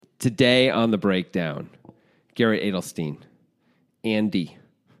Today on the breakdown, Garret Adelstein, Andy.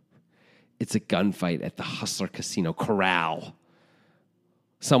 It's a gunfight at the Hustler Casino Corral.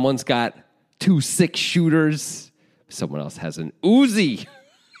 Someone's got 2 6-shooters. Someone else has an Uzi.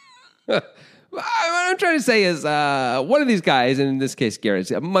 What I'm trying to say is one of these guys, and in this case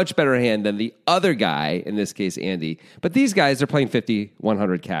Garrett's a much better hand than the other guy, in this case Andy. But these guys are playing 50,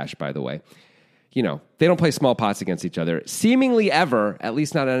 100 cash, by the way. You know, they don't play small pots against each other, seemingly ever, at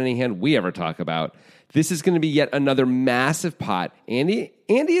least not on any hand we ever talk about. This is going to be yet another massive pot. Andy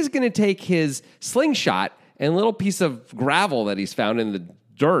is going to take his slingshot and little piece of gravel that he's found in the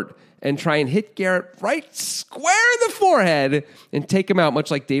dirt and try and hit Garret right square in the forehead and take him out,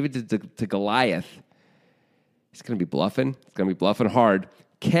 much like David did to Goliath. He's going to be bluffing. It's going to be bluffing hard.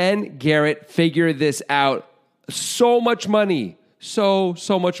 Can Garret figure this out? So much money. So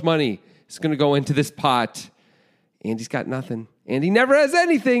much money. It's going to go into this pot. Andy's got nothing. Andy never has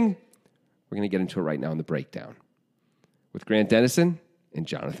anything. We're going to get into it right now in the breakdown with Grant Dennison and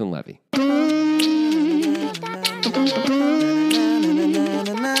Jonathan Levy.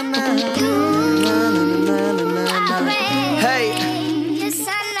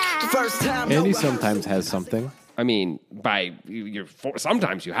 Andy sometimes has something. I mean,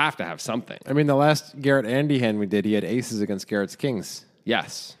 sometimes you have to have something. I mean, the last Garret Andy hand we did, he had aces against Garrett's kings.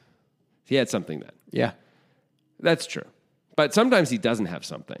 Yes. He had something then. Yeah. That's true. But sometimes he doesn't have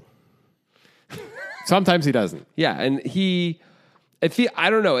something. Sometimes he doesn't. Yeah, and I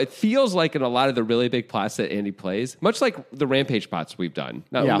don't know. It feels like in a lot of the really big pots that Andy plays, much like the Rampage pots we've done.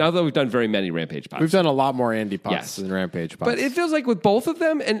 Now that we've done very many Rampage pots. We've done a lot more Andy pots than Rampage pots. But it feels like with both of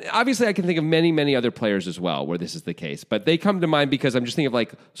them, and obviously I can think of many, many other players as well where this is the case. But they come to mind because I'm just thinking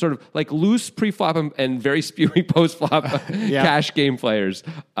of sort of loose pre-flop and very spewing post-flop cash game players.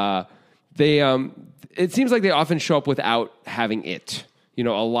 It seems like they often show up without having it. You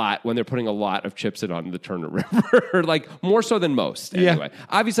know, a lot when they're putting a lot of chips in on the Turner River, more so than most. Anyway,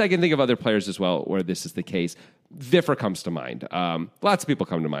 obviously I can think of other players as well where this is the case. Viffer comes to mind. Lots of people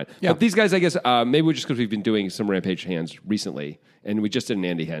come to mind. But these guys, I guess, maybe just because we've been doing some Rampage hands recently, and we just did an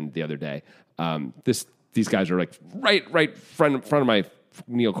Andy hand the other day. These guys are right front of my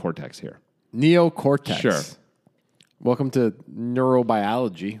neocortex here. Neocortex. Sure. Welcome to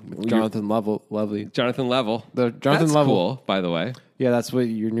Neurobiology with Jonathan Levy. Jonathan Level. That's Level. Cool, by the way. Yeah, that's what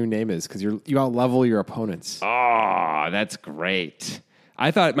your new name is, because you out-level your opponents. Oh, that's great. I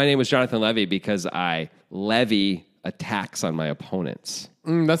thought my name was Jonathan Levy because I levy attacks on my opponents.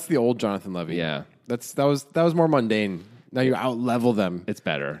 That's the old Jonathan Levy. Yeah. That was more mundane. Now you out-level them. It's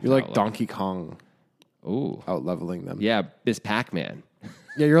better. You're like Donkey Kong. Ooh. Out-leveling them. Yeah, Miss Pac-Man.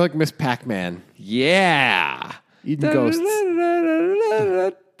 Yeah, you're like Miss Pac-Man. Yeah. Eating ghosts.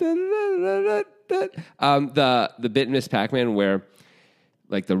 The bit in Miss Pac-Man where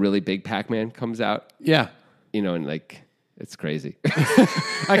the really big Pac-Man comes out. Yeah. You know, and it's crazy.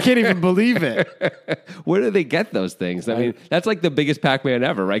 I can't even believe it. Where do they get those things? I mean, that's the biggest Pac-Man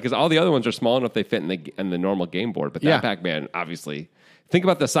ever, right? Because all the other ones are small enough they fit in the normal game board. But that Pac-Man, obviously, think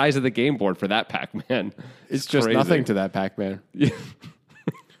about the size of the game board for that Pac-Man. It's just crazy. Nothing to that Pac-Man. Yeah.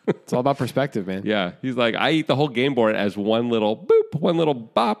 It's all about perspective, man. Yeah. He's like, I eat the whole game board as one little boop, one little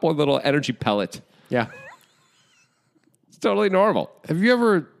bop, one little energy pellet. Yeah. It's totally normal. Have you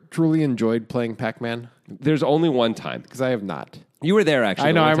ever truly enjoyed playing Pac-Man? There's only one time. Because I have not. You were there, actually.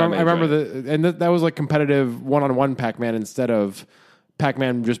 I know. I remember that was competitive one-on-one Pac-Man instead of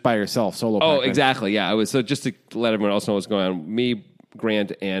Pac-Man just by yourself, solo Pac-Man. Oh, exactly. Yeah. So just to let everyone else know what's going on, me,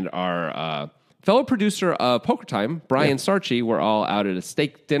 Grant, and our fellow producer of Poker Time, Brian Sarchi, were all out at a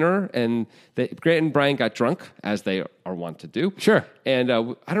steak dinner, and Grant and Brian got drunk, as they are wont to do. Sure. And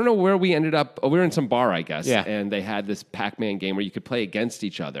I don't know where we ended up. We were in some bar, I guess. Yeah. And they had this Pac-Man game where you could play against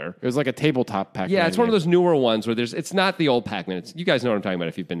each other. It was like a tabletop Pac-Man. Yeah, it's one of those newer ones where it's not the old Pac-Man. You guys know what I'm talking about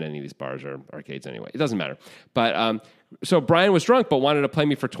if you've been to any of these bars or arcades anyway. It doesn't matter. But so Brian was drunk but wanted to play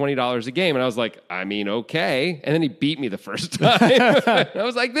me for $20 a game. And I was like, I mean, okay. And then he beat me the first time. I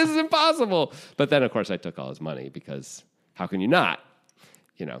was like, this is impossible. But then, of course, I took all his money because how can you not?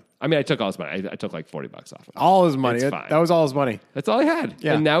 You know, I mean, I took all his money. I took $40 off him. All his money. It's fine. That was all his money. That's all he had.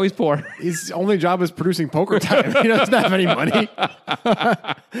 Yeah. And now he's poor. His only job is producing Poker Time. He doesn't have any money.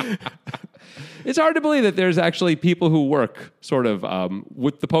 It's hard to believe that there's actually people who work sort of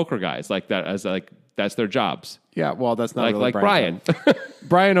with the poker guys like that as that's their jobs. Yeah, well, that's not like Brian.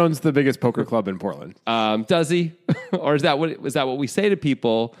 Brian owns the biggest poker club in Portland. Does he? Or is that what we say to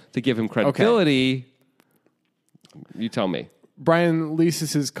people to give him credibility? Okay. You tell me. Brian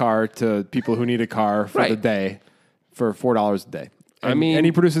leases his car to people who need a car for the day for $4 a day. And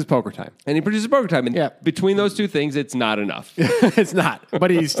he produces Poker Time. And between those two things, it's not enough. It's not.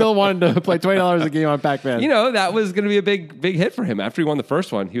 But he still wanted to play $20 a game on Pac-Man. That was going to be a big hit for him. After he won the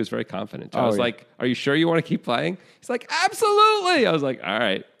first one, he was very confident. I was like, are you sure you want to keep playing? He's like, absolutely. I was like, all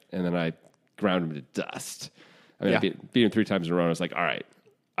right. And then I ground him to dust. I beat him 3 times in a row. And I was like, all right,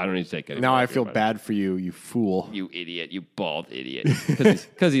 I don't need to take it. Now I feel bad for you, you fool. You idiot. You bald idiot.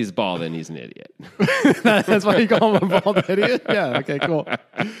 Because he's bald and he's an idiot. That's why you call him a bald idiot? Yeah, okay, cool.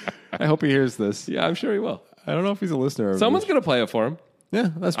 I hope he hears this. Yeah, I'm sure he will. I don't know if he's a listener. Someone's going to play it for him. Yeah,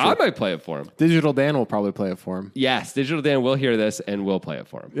 that's true. I might play it for him. Digital Dan will probably play it for him. Yes, Digital Dan will hear this and will play it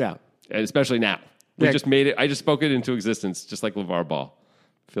for him. Yeah. And especially now. We just made it. I just spoke it into existence, just like LeVar Ball.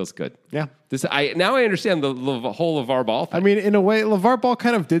 Feels good. Yeah. Now I understand the whole LeVar Ball thing. I mean, in a way, LeVar Ball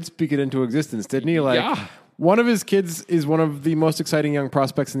kind of did speak it into existence, didn't he? One of his kids is one of the most exciting young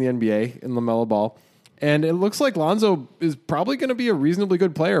prospects in the NBA in LaMelo Ball. And it looks like Lonzo is probably going to be a reasonably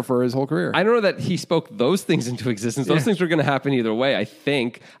good player for his whole career. I don't know that he spoke those things into existence. Those things were going to happen either way, I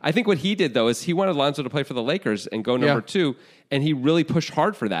think. I think what he did, though, is he wanted Lonzo to play for the Lakers and go number 2. And he really pushed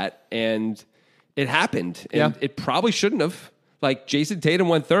hard for that. And it happened. And it probably shouldn't have. Like, Jason Tatum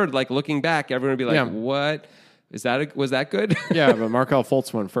went 3rd. Like, looking back, everyone would be like, what? Was that good? Yeah, but Markelle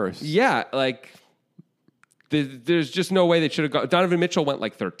Fultz went first. Yeah, like... There's just no way they should have gone. Donovan Mitchell went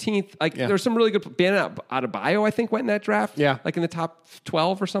like 13th. Like there's some really good. Bam Adebayo, I think, went in that draft. Yeah, like in the top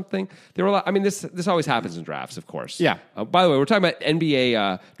 12 or something. There were. I mean, this always happens in drafts, of course. Yeah. By the way, we're talking about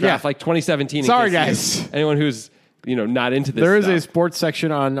NBA draft like 2017. Sorry, guys. Anyone who's not into this. There is a sports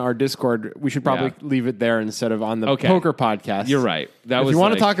section on our Discord. We should probably leave it there instead of on the poker podcast. You're right. If you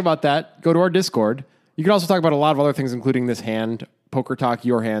want to talk about that, go to our Discord. You can also talk about a lot of other things, including this hand, Poker Talk,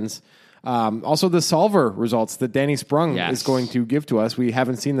 Your Hands. Also, the solver results that Danny Sprung is going to give to us. We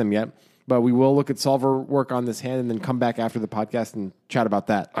haven't seen them yet, but we will look at solver work on this hand and then come back after the podcast and chat about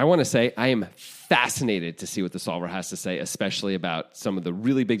that. I want to say I am fascinated to see what the solver has to say, especially about some of the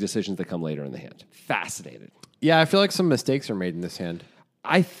really big decisions that come later in the hand. Fascinated. Yeah, I feel like some mistakes are made in this hand.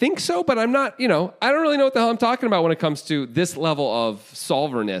 I think so, but I'm not, I don't really know what the hell I'm talking about when it comes to this level of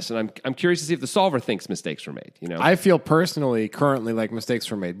solverness. And I'm curious to see if the solver thinks mistakes were made, I feel personally, currently, like mistakes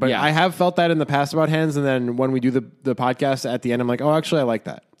were made. But I have felt that in the past about hands. And then when we do the podcast at the end, I'm like, oh, actually, I like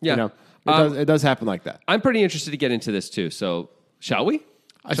that. Yeah. It does happen like that. I'm pretty interested to get into this too. So shall we?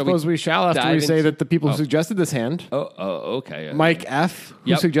 I suppose we shall after we say that the people who suggested this hand. Okay. Mike F.,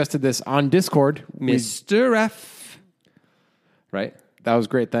 who suggested this on Discord. Mr. F. Right? That was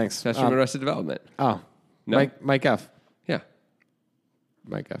great. Thanks. That's from Arrested Development. Oh. No? Mike F. Yeah.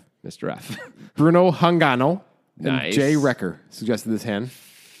 Mike F. Mr. F. Bruno Hangano and Nice. Jay Recker suggested this hand.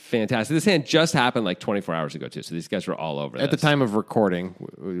 Fantastic. This hand just happened like 24 hours ago, too. So these guys were all over At the time of recording,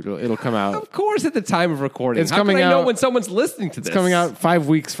 it'll come out. Of course, at the time of recording. It's How coming can I know out- when someone's listening to this? It's coming out 5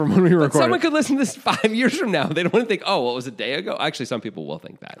 weeks from when we recorded. Someone could listen to this 5 years from now. They don't want to think, what was a day ago? Actually, some people will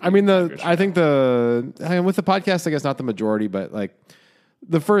think that. I mean, with the podcast, I guess not the majority, but like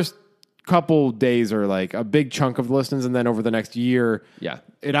the first couple days are like a big chunk of the listens, and then over the next year,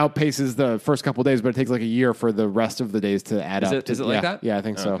 it outpaces the first couple days, but it takes like a year for the rest of the days to add up. Is it like that? Yeah, I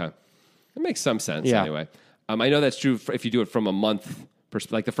think so. Okay. It makes some sense anyway. I know that's true if you do it from a month,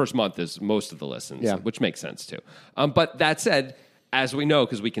 like the first month is most of the listens, which makes sense too. But that said, as we know,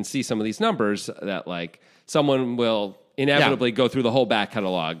 because we can see some of these numbers, that like someone will inevitably go through the whole back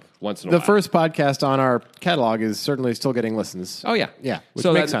catalog once in a while. The first podcast on our catalog is certainly still getting listens. Oh, yeah. Yeah, which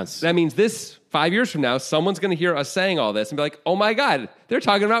makes sense. That means 5 years from now, someone's going to hear us saying all this and be like, oh my God, they're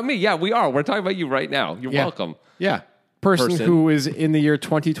talking about me. Yeah, we are. We're talking about you right now. You're welcome. Yeah. Person who is in the year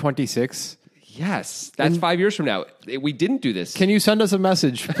 2026. Yes, that's 5 years from now. We didn't do this. Can you send us a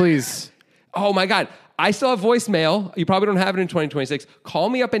message, please? Oh my God. I still have voicemail. You probably don't have it in 2026. Call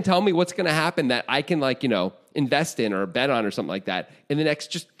me up and tell me what's going to happen that I can invest in or bet on or something like that in the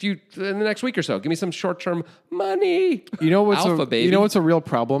next week or so. Give me some short-term money. You know what's Alpha, baby. You know what's a real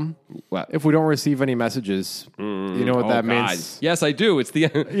problem? What? If we don't receive any messages. You know what that means? Yes, I do. It's the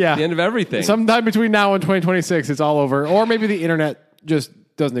end of everything. Sometime between now and 2026, it's all over. Or maybe the internet just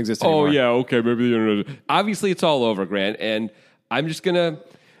doesn't exist anymore. Oh, yeah. Okay. Maybe the internet. Obviously, it's all over, Grant. And I'm just going to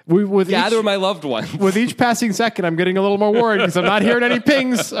gather my loved ones. With each passing second, I'm getting a little more worried because I'm not hearing any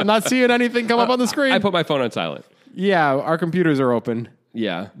pings. I'm not seeing anything come up on the screen. I put my phone on silent. Yeah, our computers are open.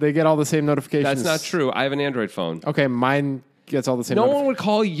 Yeah. They get all the same notifications. That's not true. I have an Android phone. Okay, mine gets all the same No one would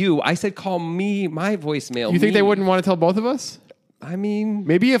call you. I said call me, my voicemail. You think they wouldn't want to tell both of us? I mean,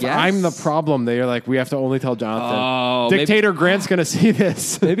 maybe if yes. I'm the problem, they're like, we have to only tell Jonathan. Oh, Dictator Grant's going to see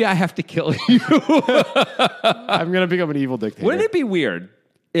this. Maybe I have to kill you. I'm going to become an evil dictator. Wouldn't it be weird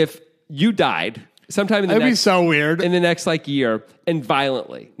if you died, sometime in the That'd next... be so weird. In the next, like, year, and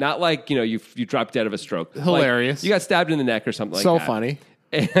violently. Not like, you dropped dead of a stroke. Hilarious. Like, you got stabbed in the neck or something like so that. So funny.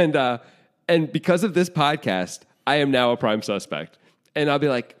 And because of this podcast, I am now a prime suspect. And I'll be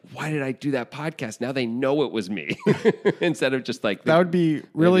like, why did I do that podcast? Now they know it was me. Instead of just like... That would be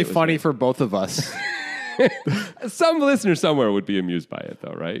really funny for both of us. Some listener somewhere would be amused by it,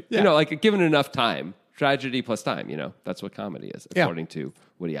 though, right? Yeah. Like, given enough time, tragedy plus time, that's what comedy is, according to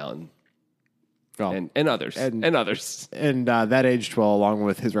Woody Allen. Well, and others. And others. And that aged well along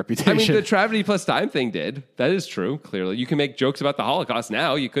with his reputation. I mean, the tragedy plus time thing did. That is true, clearly. You can make jokes about the Holocaust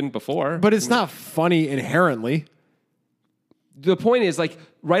now. You couldn't before. But it's not funny inherently. The point is, like,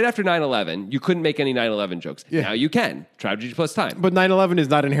 right after 9/11, you couldn't make any 9/11 jokes. Yeah. Now you can. Tragedy plus time. But 9/11 is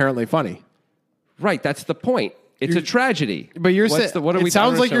not inherently funny. Right. That's the point. It's a tragedy. But you're saying... It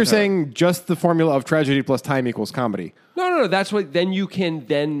sounds like you're saying just the formula of tragedy plus time equals comedy. No. That's what... Then you can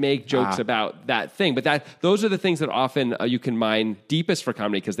then make jokes about that thing. But those are the things that often you can mine deepest for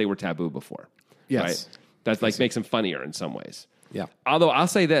comedy because they were taboo before. Yes. Right? That like makes them funnier in some ways. Yeah. Although I'll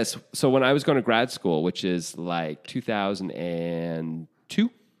say this. So when I was going to grad school, which is like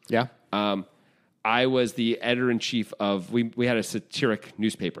 2002. Yeah. I was the editor-in-chief of... We had a satiric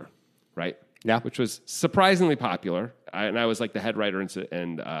newspaper, right? Yeah. Which was surprisingly popular. And I was like the head writer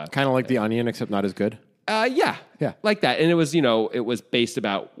and kind of like The Onion, except not as good. Yeah. Like that. And it was, it was based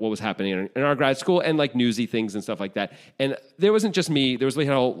about what was happening in our grad school and like newsy things and stuff like that. And there wasn't just me. There was like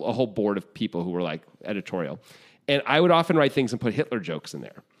a whole board of people who were like editorial. And I would often write things and put Hitler jokes in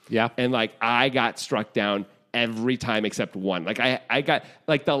there. Yeah. And like I got struck down every time except one. Like I got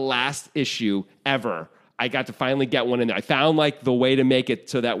like the last issue ever. I got to finally get one in there. I found like the way to make it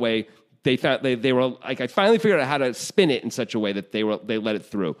so that way they thought they were like, I finally figured out how to spin it in such a way that they let it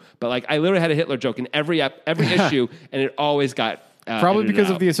through. But like I literally had a Hitler joke in every issue, and it always got probably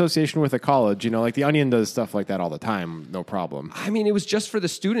because of the association with a college. Like The Onion does stuff like that all the time, no problem. I mean, it was just for the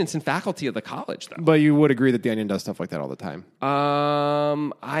students and faculty of the college, though. But you would agree that The Onion does stuff like that all the time.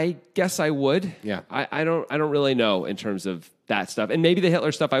 I guess I would. Yeah, I don't really know in terms of that stuff, and maybe the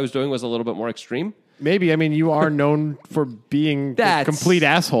Hitler stuff I was doing was a little bit more extreme. Maybe. I mean, you are known for being a complete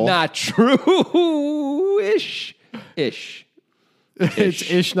asshole. Not true. Ish.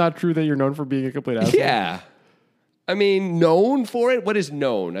 It's not true that you're known for being a complete asshole. Yeah. I mean, known for it? What is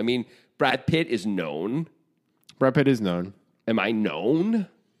known? I mean, Brad Pitt is known. Brad Pitt is known. Am I known?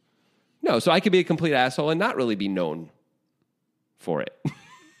 No. So I could be a complete asshole and not really be known for it.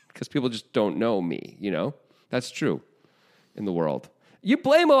 Because people just don't know me, That's true in the world. You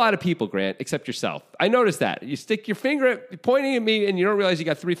blame a lot of people, Grant, except yourself. I noticed that. You stick your finger pointing at me, and you don't realize you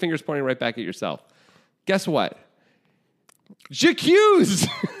got three fingers pointing right back at yourself. Guess what? J'accuse!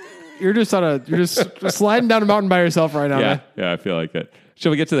 You're just sliding down a mountain by yourself right now. Yeah, I feel like it. Shall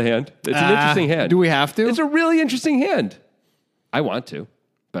we get to the hand? It's an interesting hand. Do we have to? It's a really interesting hand. I want to,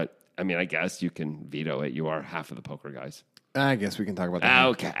 but I mean, I guess you can veto it. You are half of the poker guys. I guess we can talk about that.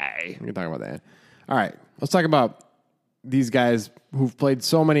 Okay. We can talk about that. All right. Let's talk about these guys who've played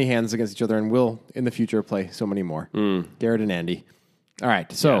so many hands against each other and will in the future play so many more. Garret and Andy. All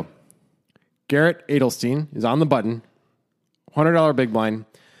right. So Garret Adelstein is on the button. $100 big blind.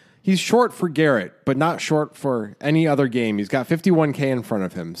 He's short for Garret, but not short for any other game. He's got 51K in front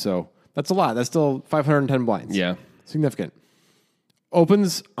of him. So that's a lot. That's still 510 blinds. Yeah. Significant.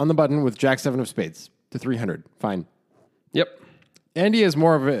 Opens on the button with Jack 7 of spades to 300. Fine. Yep. Andy has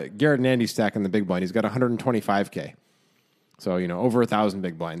more of a Garret and Andy stack in the big blind. He's got 125K. So, over 1,000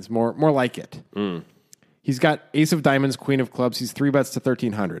 big blinds. More like it. He's got ace of diamonds, queen of clubs. He's 3-bets to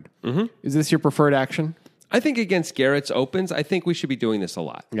 1,300. Is this your preferred action? I think against Garrett's opens, I think we should be doing this a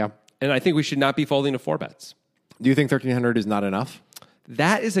lot. Yeah. And I think we should not be folding to 4-bets. Do you think 1,300 is not enough?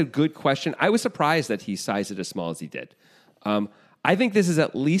 That is a good question. I was surprised that he sized it as small as he did. I think this is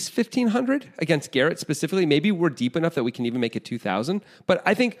at least 1,500 against Garret specifically. Maybe we're deep enough that we can even make it 2,000. But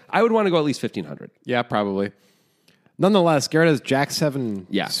I think I would want to go at least 1,500. Yeah, probably. Nonetheless, Garret has Jack 7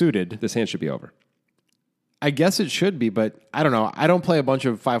 suited. This hand should be over. I guess it should be, but I don't know. I don't play a bunch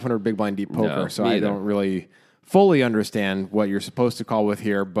of 500 big blind deep poker, so I don't really fully understand what you're supposed to call with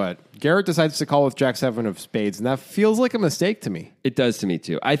here. But Garret decides to call with Jack 7 of spades, and that feels like a mistake to me. It does to me,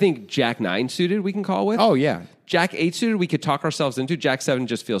 too. I think Jack 9 suited we can call with. Oh, yeah. Jack 8 suited we could talk ourselves into. Jack 7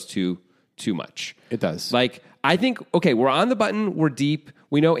 just feels too much. It does. Like, I think, okay, we're on the button. We're deep.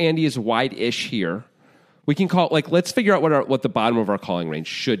 We know Andy is wide-ish here. We can call, let's figure out what the bottom of our calling range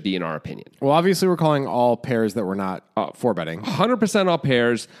should be in our opinion. Well, obviously we're calling all pairs that we're not 4-betting. 100% all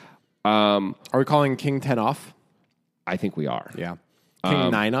pairs. Are we calling king 10 off? I think we are. Yeah.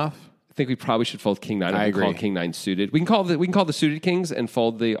 King 9 off? I think we probably should fold king nine. I agree. Call king nine suited. We can call the suited kings and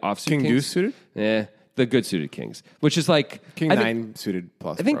fold the offsuit King kings. deuce suited? The good suited kings, which is like King nine suited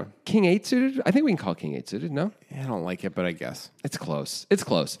plus. I think bro. king eight suited. I think we can call king eight suited. No, I don't like it, but I guess it's close. It's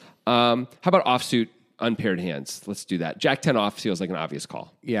close. How about offsuit unpaired hands? Let's do that. Jack 10 off feels like an obvious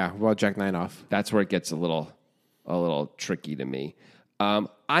call. yeah. Well, Jack 9 off. That's where it gets a little tricky to me.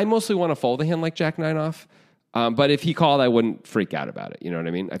 I mostly want to fold a hand like Jack 9 off. But if he called, I wouldn't freak out about it. You know what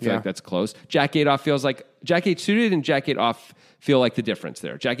I mean? I feel like that's close. Jack 8 off feels like Jack 8 suited and Jack 8 off feel like the difference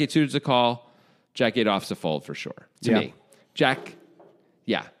there. Jack 8 suited is a call. Jack 8 off's a fold for sure to me. Jack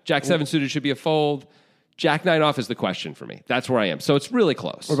 7 suited should be a fold. Jack 9 off is the question for me. That's where I am. So it's really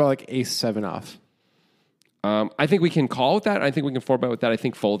close. What about like ace 7 off? I think we can call with that. I think we can 4-bet with that. I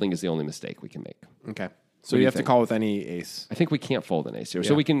think folding is the only mistake we can make. Okay. So you have to call with any ace. I think we can't fold an ace here.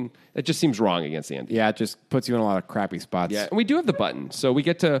 So we can, it just seems wrong against Andy. Yeah, it just puts you in a lot of crappy spots. Yeah, and we do have the button, so we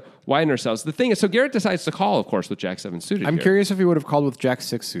get to widen ourselves. The thing is, so Garret decides to call, of course, with Jack 7 suited. I'm curious if he would have called with Jack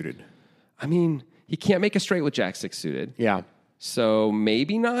 6 suited. I mean, he can't make a straight with Jack 6 suited. Yeah. So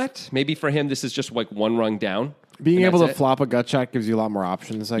maybe not. Maybe for him, this is just like one rung down. Being able to flop a gut shot gives you a lot more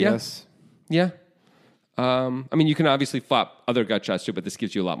options, I guess. Yeah. I mean, you can obviously flop other gut shots too, but this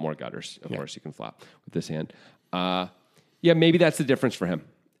gives you a lot more gutters. Of course, you can flop with this hand. Maybe that's the difference for him,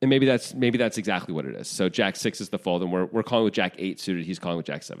 and maybe that's exactly what it is. So Jack 6 is the fold, and we're calling with Jack 8 suited. He's calling with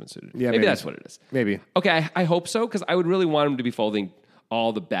Jack 7 suited. Yeah, maybe that's what it is. Maybe. Okay, I hope so because I would really want him to be folding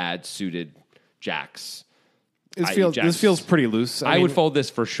all the bad suited jacks. This feels pretty loose. I would fold this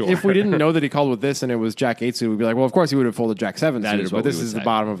for sure. If we didn't know that he called with this and it was Jack 8 suited, we'd be like, well, of course he would have folded Jack 7 suited, but this is the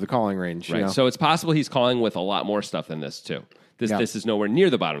bottom of the calling range. Right. You know? So it's possible he's calling with a lot more stuff than this too. This is nowhere near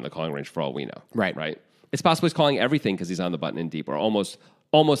the bottom of the calling range for all we know. Right. It's possible he's calling everything because he's on the button in deep, or almost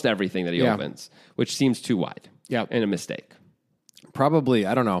everything that he opens, which seems too wide. Yeah. And a mistake. Probably,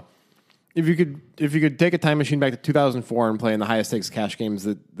 I don't know. If you could take a time machine back to 2004 and play in the highest stakes cash games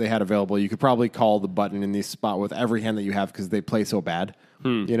that they had available, you could probably call the button in this spot with every hand that you have because they play so bad.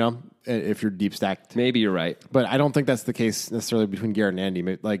 You know, if you're deep stacked. Maybe you're right, but I don't think that's the case necessarily between Garret and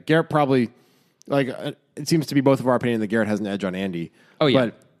Andy. Like Garret probably, it seems to be both of our opinion that Garret has an edge on Andy. Oh yeah,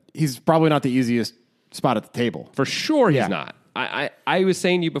 but he's probably not the easiest spot at the table. For sure, he's not. I was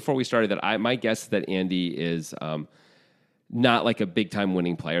saying to you before we started that my guess is that Andy is not like a big time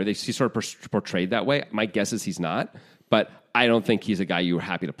winning player. He's sort of portrayed that way. My guess is he's not, but I don't think he's a guy you were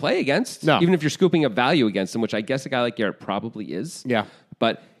happy to play against. No. Even if you're scooping up value against him, which I guess a guy like Garret probably is. Yeah.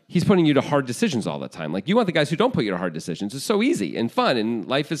 But he's putting you to hard decisions all the time. Like you want the guys who don't put you to hard decisions. It's so easy and fun, and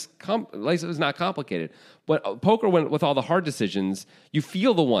life is not complicated. But poker, with all the hard decisions, you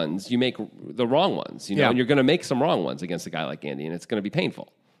feel the ones you make the wrong ones, and you're going to make some wrong ones against a guy like Andy, and it's going to be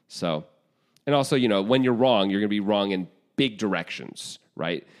painful. So, and also, when you're wrong, you're going to be wrong in big directions,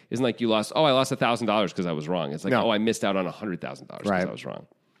 right? Isn't like I lost $1,000 because I was wrong. It's like, I missed out on $100,000 because I was wrong.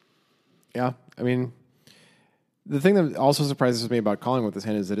 Yeah, I mean, the thing that also surprises me about calling with this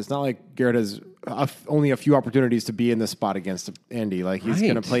hand is that it's not like Garret has only a few opportunities to be in this spot against Andy. Like he's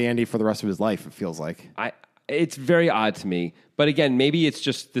going to play Andy for the rest of his life. It feels like it's very odd to me. But again, maybe this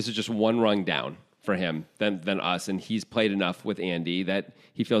is just one rung down for him than us, and he's played enough with Andy that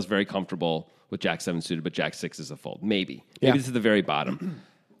he feels very comfortable with Jack 7 suited, but Jack 6 is a fold. Maybe this is the very bottom.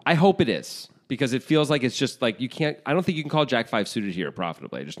 I hope it is. Because it feels like it's just like you can't. I don't think you can call Jack 5 suited here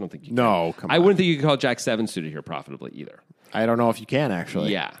profitably. I just don't think you can. No, come on. I wouldn't think you can call Jack 7 suited here profitably either. I don't know if you can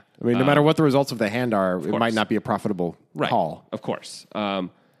actually. Yeah. I mean, no matter what the results of the hand are, it might not be a profitable call. Of course.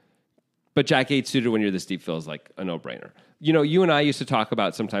 But Jack 8 suited when you're this deep feels like a no-brainer. You and I used to talk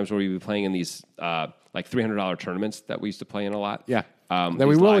about sometimes where we'd be playing in these like $300 tournaments that we used to play in a lot. Yeah. Then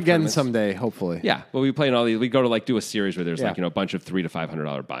we will again someday, hopefully. Yeah. Well, we play in all these. We go to do a series where there's a bunch of $300 to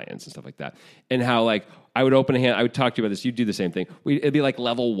 $500 buy-ins and stuff like that. And how I would open a hand. I would talk to you about this. You'd do the same thing. It'd be like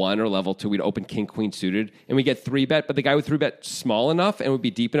level 1 or level 2. We'd open king queen suited, and we get 3-bet. But the guy would 3-bet small enough and would be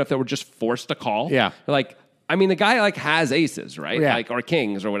deep enough that we're just forced to call. Yeah. The guy has aces, right? Yeah. Or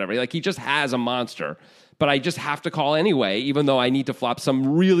kings or whatever. He just has a monster. But I just have to call anyway, even though I need to flop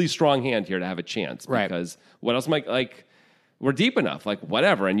some really strong hand here to have a chance. Right. Because what else am I we're deep enough,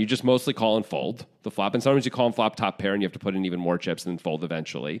 whatever, and you just mostly call and fold the flop, and sometimes you call and flop top pair, and you have to put in even more chips and then fold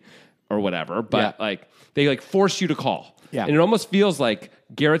eventually, or whatever. But they force you to call, and it almost feels like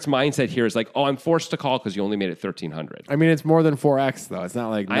Garrett's mindset here is I'm forced to call because you only made it 1,300. I mean, it's more than 4x though. It's not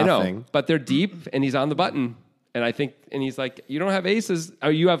like nothing. I know, but they're deep, and he's on the button, and I think, and he's like, you don't have aces. Oh,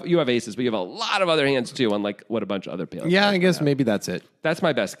 you have aces, but you have a lot of other hands too, unlike what a bunch of other players. Yeah, I guess maybe that's it. That's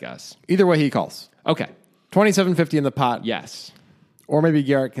my best guess. Either way, he calls. Okay. 2750 in the pot. Yes. Or maybe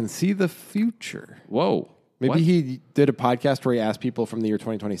Garret can see the future. Whoa. Maybe he did a podcast where he asked people from the year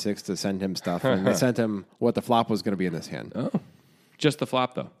 2026 to send him stuff, and they sent him what the flop was going to be in this hand. Oh, just the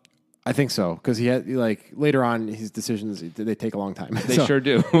flop, though. I think so, because he had, like, later on, his decisions, they take a long time. They sure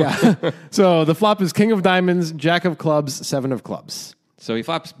do. Yeah. So the flop is king of diamonds, jack of clubs, seven of clubs. So he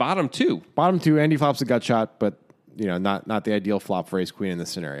flops bottom two. Bottom two, Andy flops a gut shot, but, not the ideal flop for ace queen in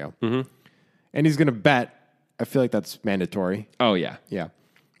this scenario. Mm-hmm. And he's going to bet. I feel like that's mandatory. Oh, yeah. Yeah.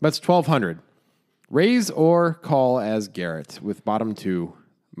 That's 1,200. Raise or call as Garret with bottom two.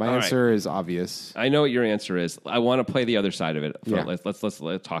 My answer is obvious. I know what your answer is. I want to play the other side of it. Let's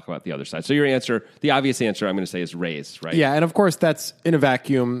talk about the other side. So your answer, the obvious answer, I'm going to say is raise, right? Yeah, and of course that's in a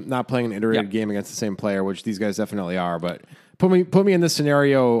vacuum, not playing an iterated game against the same player, which these guys definitely are. But put me in this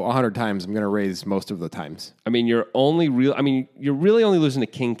scenario 100 times, I'm going to raise most of the times. I mean, you're really only losing to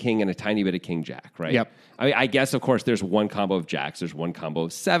king, and a tiny bit of king jack, right? Yep. I guess, of course, there's one combo of jacks, there's one combo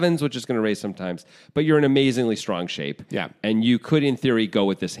of sevens, which is going to raise sometimes, but you're in amazingly strong shape. Yeah. And you could, in theory, go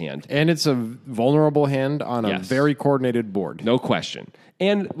with this hand. And it's a vulnerable hand on a very coordinated board. No question.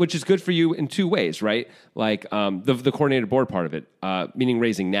 And which is good for you in two ways, right? Like the coordinated board part of it, meaning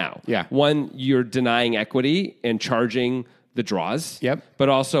raising now. Yeah. One, you're denying equity and charging the draws. Yep. But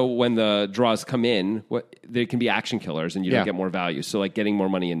also when the draws come in, they can be action killers and you don't get more value. So like getting more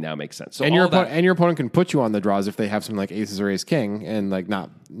money in now makes sense. So and your opponent can put you on the draws if they have some like aces or ace king and like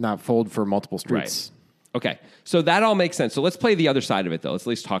not fold for multiple streets. Right. Okay. So that all makes sense. So let's play the other side of it though. Let's at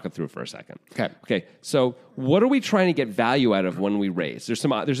least talk it through for a second. Okay. So what are we trying to get value out of when we raise? There's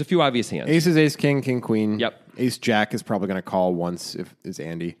a few obvious hands. Aces, ace, king, king, queen. Yep. Ace, jack is probably going to call once if is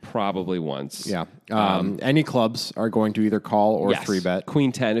Andy. Probably once. Yeah. Any clubs are going to either call or 3-bet.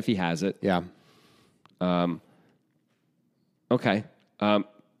 Queen 10 if he has it. Yeah. Okay.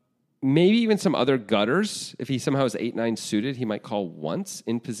 Maybe even some other gutters. If he somehow is 8-9 suited, he might call once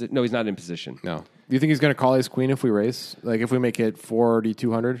in position. No, he's not in position. No. Do you think he's going to call ace queen if we raise? Like if we make it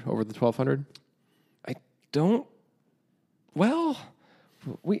 4,200 over the 1,200? I don't. Well,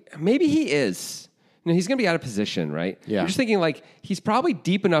 maybe he is. He's going to be out of position, right? Yeah. I'm just thinking like he's probably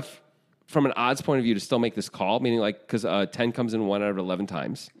deep enough from an odds point of view to still make this call, meaning like because 10 comes in 1 out of 11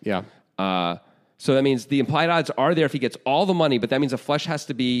 times. Yeah. So that means the implied odds are there if he gets all the money, but that means a flush has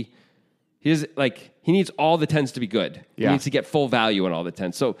to be. He needs all the 10s to be good. Yeah. He needs to get full value on all the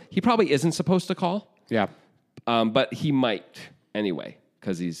 10s. So he probably isn't supposed to call. Yeah. But he might anyway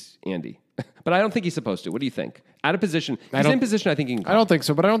because he's Andy. But I don't think he's supposed to. What do you think? Out of position. He's in position, I think he can call. I don't think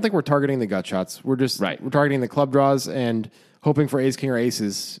so, but I don't think we're targeting the gut shots. We're just we're targeting the club draws and hoping for ace, king, or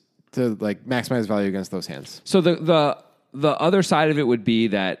aces to like maximize value against those hands. So the other side of it would be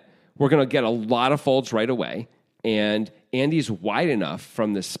that we're going to get a lot of folds right away, and Andy's wide enough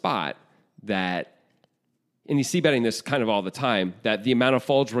from this spot that, and you see betting this kind of all the time, that the amount of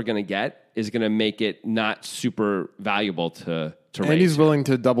folds we're going to get is going to make it not super valuable to raise. And he's willing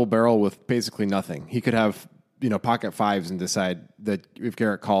to double barrel with basically nothing. He could have, pocket fives and decide that if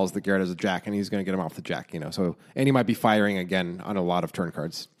Garret calls, that Garret has a jack, and he's going to get him off the jack, So, and he might be firing again on a lot of turn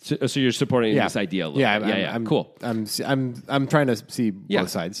cards. So you're supporting this idea a little bit. I'm cool. I'm trying to see both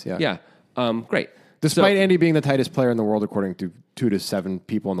sides. Yeah. Great. Despite Andy being the tightest player in the world, according to 2 to 7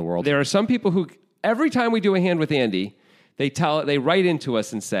 people in the world. There are some people who, every time we do a hand with Andy, they write into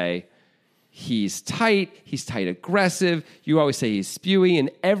us and say, he's tight aggressive. You always say he's spewy.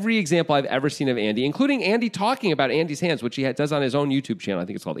 And every example I've ever seen of Andy, including Andy talking about Andy's hands, which he does on his own YouTube channel, I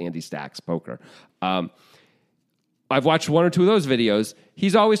think it's called Andy Stacks Poker. I've watched 1 or 2 of those videos.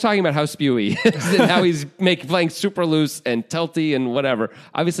 He's always talking about how spewy he is and how he's playing super loose and tilty and whatever.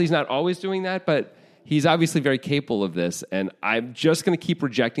 Obviously, he's not always doing that, but he's obviously very capable of this, and I'm just going to keep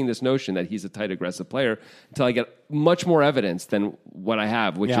rejecting this notion that he's a tight, aggressive player until I get much more evidence than what I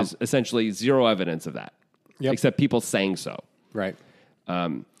have, which is essentially zero evidence of that, except people saying so. Right.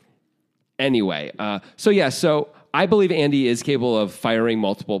 Anyway, so I believe Andy is capable of firing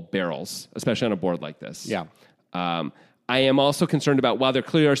multiple barrels, especially on a board like this. Yeah. I am also concerned about, while there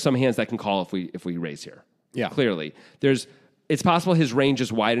clearly are some hands that can call if we raise here. Yeah. Clearly. It's possible his range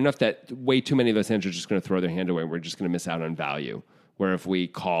is wide enough that way too many of those hands are just going to throw their hand away and we're just going to miss out on value. Where if we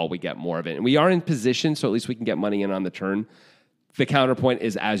call, we get more of it. And we are in position, so at least we can get money in on the turn. The counterpoint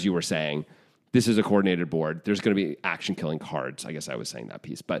is, as you were saying, this is a coordinated board. There's going to be action-killing cards. I guess I was saying that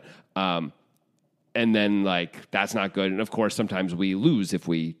piece. But, and then, that's not good. And, of course, sometimes we lose if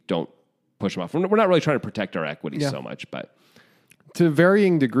we don't push them off. We're not really trying to protect our equity so much. But to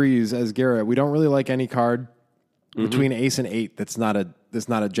varying degrees, as Garret, we don't really like any card between ace and 8 that's not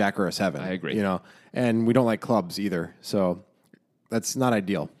a jack or a 7. I agree. And we don't like clubs either. So that's not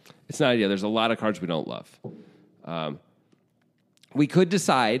ideal. It's not ideal. There's a lot of cards we don't love. We could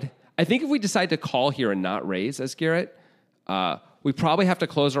decide. I think if we decide to call here and not raise as Garret, we probably have to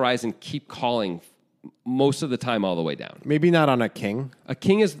close our eyes and keep calling most of the time all the way down. Maybe not on a king. A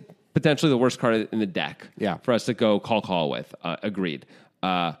king is potentially the worst card in the deck for us to go call with. Agreed.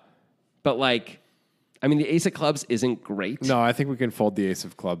 But like, I mean, the ace of clubs isn't great. No, I think we can fold the ace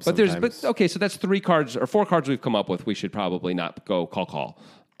of clubs But sometimes. okay, so that's 3 cards or 4 cards we've come up with. We should probably not go call.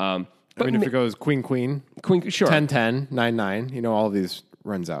 But I mean, if it goes queen, sure. 10-10, 9-9, all of these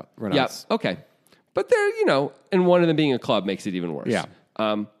run Yeah, outs. okay. But they're, and one of them being a club makes it even worse. Yeah.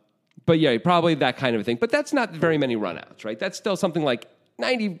 But yeah, probably that kind of a thing. But that's not very many runouts, right? That's still something like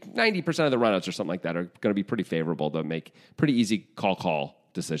 90% of the runouts or something like that are going to be pretty favorable to make pretty easy call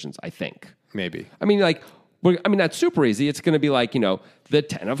decisions, I think. Maybe. I mean, that's super easy. It's going to be like, the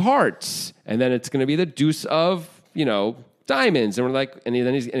 10 of hearts, and then it's going to be the deuce of, diamonds. And we're like, and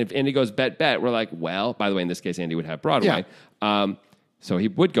if Andy goes bet, we're like, well, by the way, in this case, Andy would have Broadway. Yeah. So he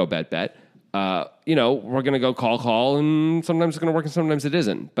would go bet. We're going to go call, and sometimes it's going to work and sometimes it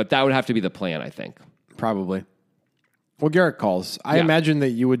isn't. But that would have to be the plan, I think. Probably. Well, Garret calls. I imagine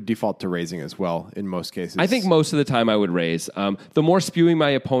that you would default to raising as well in most cases. I think most of the time I would raise. The more spewing my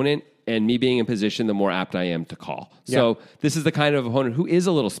opponent and me being in position, the more apt I am to call. So this is the kind of opponent who is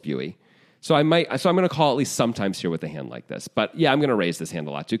a little spewy. So I'm going to call at least sometimes here with a hand like this. But yeah, I'm going to raise this hand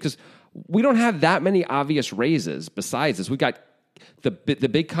a lot too because we don't have that many obvious raises besides this. We got the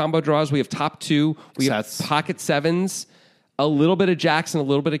big combo draws. We have top 2. We Sets. have pocket 7s. A little bit of jacks and a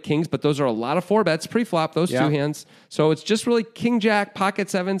little bit of kings, but those are a lot of 4 bets pre-flop, those 2 hands. So it's just really king, jack, pocket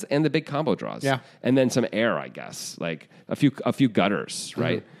 7s, and the big combo draws. Yeah. And then some air, I guess, like a few gutters,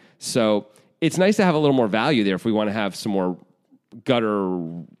 right? Mm-hmm. So it's nice to have a little more value there if we want to have some more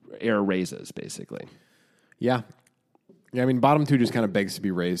gutter air raises, basically. Yeah. Yeah, I mean, bottom 2 just kind of begs to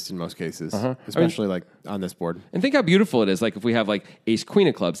be raised in most cases, especially like on this board. And think how beautiful it is. Like if we have like ace, queen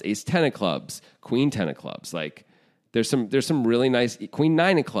of clubs, ace, 10 of clubs, queen, 10 of clubs, like... There's some really nice queen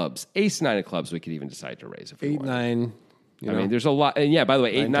 9 of clubs, ace 9 of clubs. We could even decide to raise if we 8, want. 9. I mean, there's a lot. And yeah, by the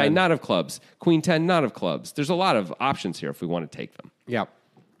way, 8, 9 not of clubs, queen 10 not of clubs. There's a lot of options here if we want to take them. Yeah.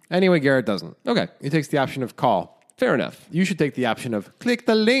 Anyway, Garret doesn't. Okay, He takes the option of call. fair enough. You should take the option of click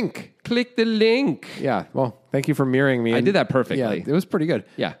the link. Click the link. Yeah. Well, thank you for mirroring me. I did that perfectly. Yeah, it was pretty good.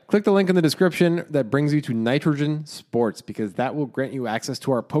 Yeah. Click the link in the description that brings you to Nitrogen Sports because that will grant you access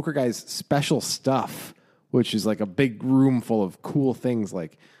to our Poker Guys special stuff, which is like a big room full of cool things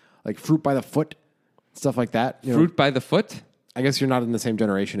like fruit by the foot, stuff like that. Fruit by the foot? I guess you're not in the same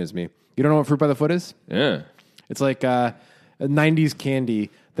generation as me. You don't know what fruit by the foot is? Yeah. It's like a 90s candy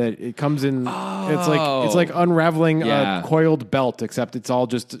that it comes in. Oh. It's like unraveling a coiled belt, except it's all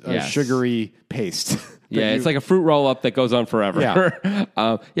just a sugary paste. Yeah, it's like a fruit roll-up that goes on forever.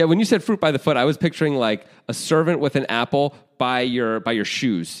 Yeah. When you said fruit by the foot, I was picturing like a servant with an apple by your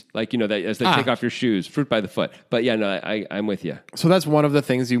shoes, like that as they take off your shoes, fruit by the foot. But yeah, no, I'm with you. So that's one of the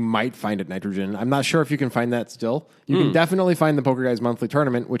things you might find at Nitrogen. I'm not sure if you can find that still. You can definitely find the Poker Guys monthly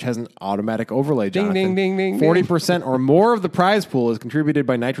tournament, which has an automatic overlay. Jonathan. Ding, ding, ding, 40% or more of the prize pool is contributed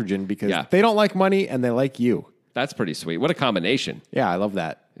by Nitrogen because they don't like money and they like you. That's pretty sweet. What a combination. Yeah, I love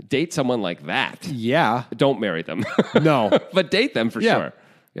that. Date someone like that. Yeah. Don't marry them. No. But date them for sure.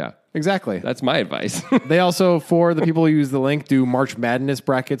 Yeah. Exactly. That's my advice. They also, for the people who use the link, do March Madness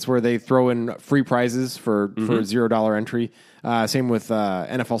brackets where they throw in free prizes for $0 entry. Same with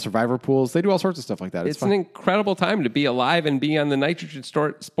NFL Survivor pools. They do all sorts of stuff like that. It's an incredible time to be alive and be on the Nitrogen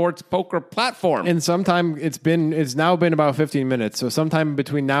Sports Poker platform. And sometime it's now been about 15 minutes. So sometime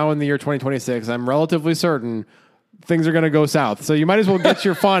between now and the year 2026, I'm relatively certain things are going to go south. So you might as well get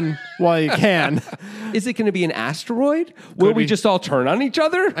your fun while you can. Is it going to be an asteroid? Will we just all turn on each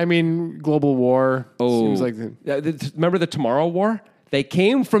other? I mean, global war. Oh, seems like remember the Tomorrow War? They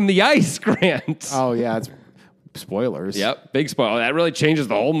came from the ice, Grant. Oh, yeah. It's spoilers. Yep. Big spoiler. That really changes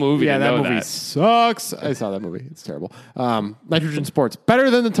the whole movie. Yeah, that movie sucks. I saw that movie. It's terrible. Nitrogen Sports.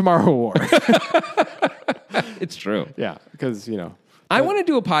 Better than the Tomorrow War. It's true. Yeah, because, I want to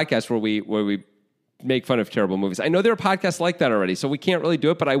do a podcast where we make fun of terrible movies. I know there are podcasts like that already, so we can't really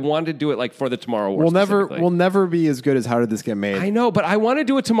do it, but I want to do it like for the Tomorrow War. We'll never be as good as How Did This Get Made? I know, but I want to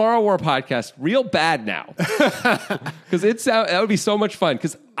do a Tomorrow War podcast real bad now. Because that would be so much fun.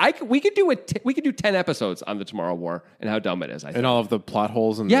 Because we could do 10 episodes on the Tomorrow War and how dumb it is. I think. And all of the plot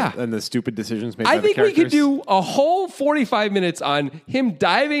holes and the stupid decisions made by the characters. I think we could do a whole 45 minutes on him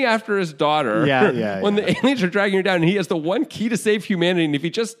diving after his daughter when the aliens are dragging her down, and he has the one key to save humanity, and if he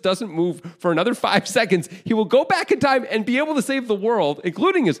just doesn't move for another 5 seconds, he will go back in time and be able to save the world,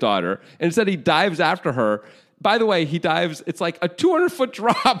 including his daughter, and instead he dives after her, By the way, he dives, it's like a 200-foot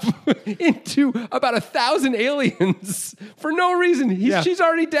drop into about 1,000 aliens for no reason. She's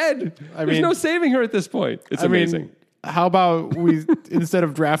already dead. There's no saving her at this point. It's amazing. How about we, instead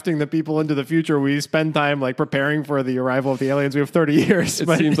of drafting the people into the future, we spend time like preparing for the arrival of the aliens? We have 30 years. It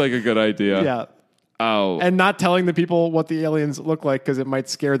seems like a good idea. Yeah. Oh. And not telling the people what the aliens look like because it might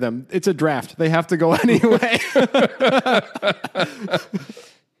scare them. It's a draft. They have to go anyway.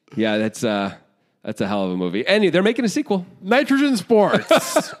 Yeah, that's a hell of a movie. And they're making a sequel. Nitrogen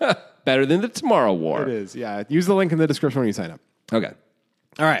Sports. Better than the Tomorrow War. It is, yeah. Use the link in the description when you sign up. Okay.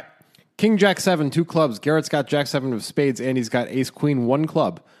 All right. King Jack 7, 2 clubs. Garrett's got Jack 7 of spades. Andy's got Ace Queen, 1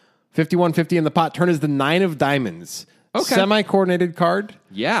 club. 51-50 in the pot. Turn is the 9 of diamonds. Okay. Semi-coordinated card.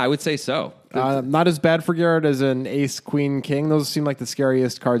 Yeah, I would say so. Not as bad for Garrett as an Ace, Queen, King. Those seem like the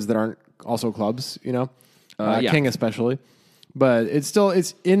scariest cards that aren't also clubs, you know? King especially. But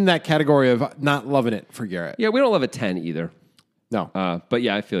it's in that category of not loving it for Garrett. Yeah, we don't love a 10 either. No. But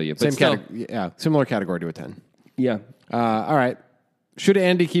yeah, I feel you. But similar category to a 10. Yeah. All right. Should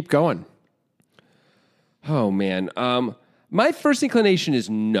Andy keep going? Oh, man. My first inclination is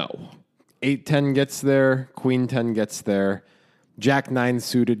no. 8-10 gets there. Queen 10 gets there. Jack 9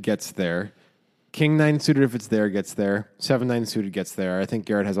 suited gets there. King 9 suited, if it's there, gets there. 7-9 suited gets there. I think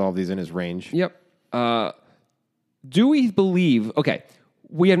Garrett has all of these in his range. Yep. Do we believe... Okay,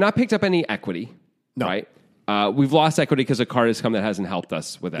 we have not picked up any equity, right? We've lost equity because a card has come that hasn't helped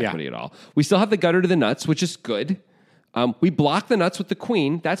us with equity at all. We still have the gutter to the nuts, which is good. We block the nuts with the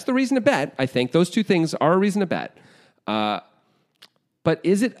queen. That's the reason to bet, I think. Those two things are a reason to bet. But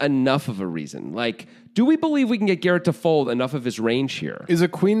is it enough of a reason? Like, do we believe we can get Garrett to fold enough of his range here? Is a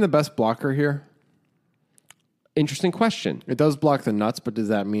queen the best blocker here? Interesting question. It does block the nuts, but does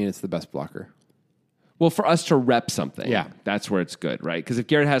that mean it's the best blocker? Well, for us to rep something, that's where it's good, right? Because if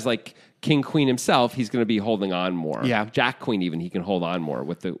Garrett has like King Queen himself, he's going to be holding on more. Yeah, Jack Queen even he can hold on more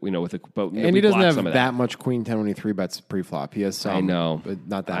with the But and he doesn't have that much Queen 10 when he 3-bets pre-flop. He has some. I know, but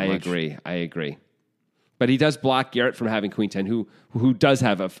not that much. I agree. But he does block Garrett from having Queen 10, who does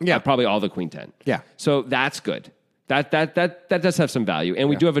have probably all the Queen 10. Yeah, so that's good. That does have some value, and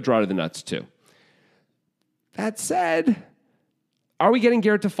we do have a draw to the nuts too. That said, are we getting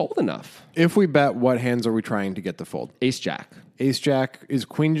Garrett to fold enough? If we bet, what hands are we trying to get to fold? Ace Jack. Ace Jack. Is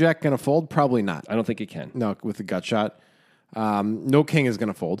Queen Jack going to fold? Probably not. I don't think it can. No, with the gut shot. No King is going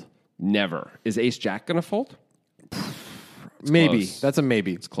to fold. Never. Is Ace Jack going to fold? Maybe. Close. That's a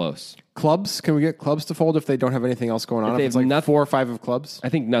maybe. It's close. Clubs? Can we get clubs to fold if they don't have anything else going on? If it's like 4 or 5 of clubs? I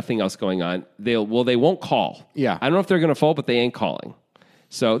think nothing else going on. They won't call. Yeah. I don't know if they're going to fold, but they ain't calling.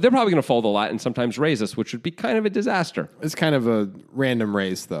 So they're probably going to fold a lot and sometimes raise us, which would be kind of a disaster. It's kind of a random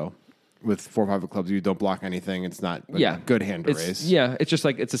raise, though. With 4 or 5 of clubs, you don't block anything. It's not a good hand to raise. Yeah, it's just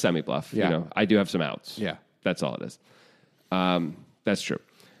like it's a semi-bluff. Yeah. You know, I do have some outs. Yeah. That's all it is. That's true.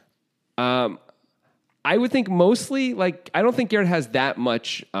 I would think mostly, like, I don't think Garrett has that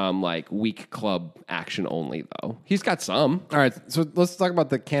much, like, weak club action only, though. He's got some. All right, so let's talk about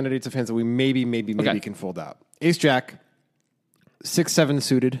the candidates of hands that we maybe can fold out. Ace Jack, 6-7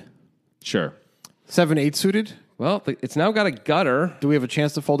 suited. Sure. 7-8 suited. Well, it's now got a gutter. Do we have a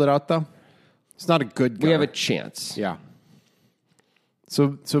chance to fold it out, though? It's not a good gutter. We have a chance. Yeah. So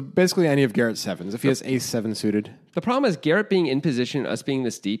basically any of Garrett's 7s. If he has Ace 7 suited. The problem is Garrett being in position, us being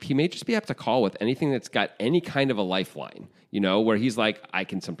this deep, he may just be apt to call with anything that's got any kind of a lifeline, you know, where he's like, I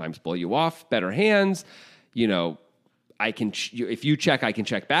can sometimes blow you off, better hands, you know, I can, if you check, I can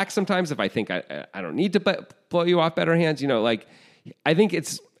check back sometimes if I think I don't need to blow you off, better hands, you know, like, I think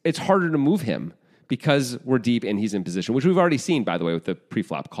it's harder to move him because we're deep and he's in position, which we've already seen, by the way, with the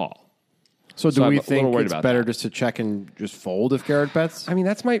pre-flop call. So do we think it's better just to check and just fold if Garrett bets? I mean,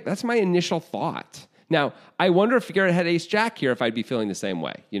 that's my initial thought. Now, I wonder if Garrett had Ace Jack here, if I'd be feeling the same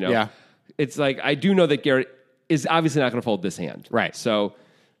way. You know, yeah. It's like I do know that Garrett is obviously not going to fold this hand, right? So,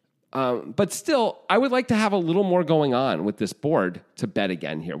 but still, I would like to have a little more going on with this board to bet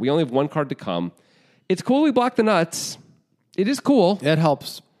again here. We only have one card to come. It's cool we block the nuts. It is cool. It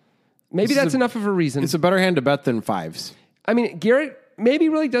helps. Maybe that's enough of a reason. It's a better hand to bet than 5s. I mean, Garrett maybe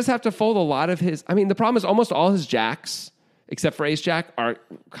really does have to fold a lot of his. I mean, the problem is almost all his jacks, except for Ace Jack, are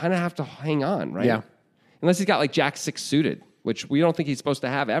kind of have to hang on, right? Yeah. Unless he's got like Jack 6 suited, which we don't think he's supposed to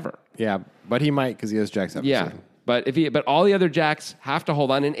have ever. Yeah, but he might because he has Jack 7 suited. But all the other jacks have to hold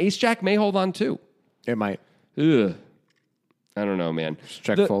on, and Ace Jack may hold on too. It might. Ugh. I don't know, man. Just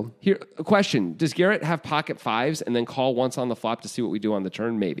check fold. Here, a question. Does Garrett have pocket 5s and then call once on the flop to see what we do on the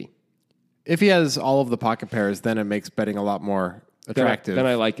turn? Maybe. If he has all of the pocket pairs, then it makes betting a lot more attractive. Then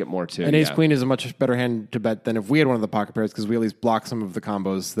I like it more too. And ace queen is a much better hand to bet than if we had one of the pocket pairs because we at least block some of the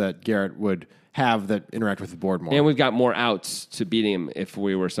combos that Garret would have that interact with the board more. And we've got more outs to beat him if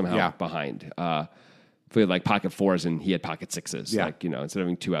we were somehow behind. If we had like pocket fours and he had pocket sixes, like, instead of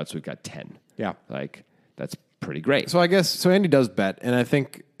having 2 outs, we've got 10. Yeah. Like, that's pretty great. So I guess, Andy does bet, and I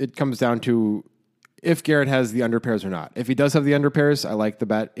think it comes down to if Garret has the underpairs or not. If he does have the underpairs, I like the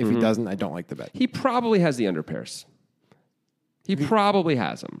bet. If he doesn't, I don't like the bet. He probably has the underpairs. He probably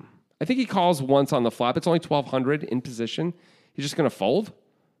has them. I think he calls once on the flop. It's only 1,200 in position. He's just going to fold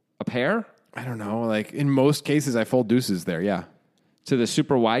a pair? I don't know. Like, in most cases, I fold deuces there, yeah. To the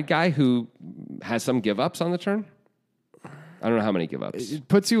super wide guy who has some give-ups on the turn? I don't know how many give-ups. It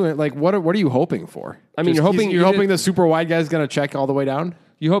puts you in, like, what are you hoping for? I mean, you're hoping the super wide guy is going to check all the way down?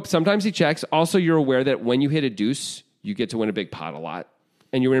 You hope sometimes he checks. Also, you're aware that when you hit a deuce, you get to win a big pot a lot.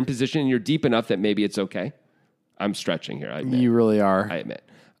 And you're in position and you're deep enough that maybe it's okay. I'm stretching here, I admit. You really are. I admit.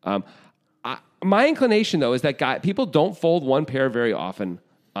 My inclination, though, is that people don't fold one pair very often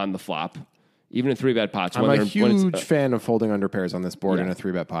on the flop, even in 3-bet pots. I'm a huge fan of folding under pairs on this board in a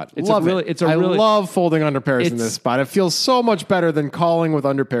 3-bet pot. I love folding under pairs in this spot. It feels so much better than calling with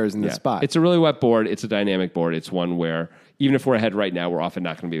under pairs in this spot. It's a really wet board. It's a dynamic board. It's one where even if we're ahead right now, we're often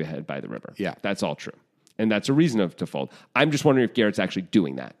not going to be ahead by the river. Yeah. That's all true. And that's a reason to fold. I'm just wondering if Garrett's actually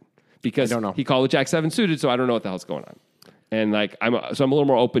doing that. Because he called with Jack-7 suited, so I don't know what the hell's going on. And like I'm a little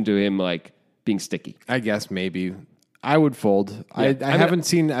more open to him like being sticky. I guess maybe. I would fold. Yeah. I haven't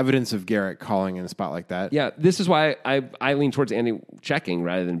seen evidence of Garret calling in a spot like that. Yeah, this is why I lean towards Andy checking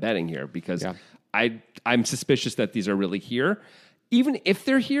rather than betting here because I'm suspicious that these are really here. Even if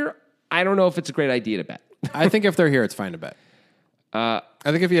they're here, I don't know if it's a great idea to bet. I think if they're here, it's fine to bet. I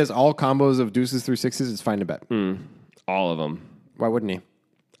think if he has all combos of deuces through sixes, it's fine to bet. All of them. Why wouldn't he?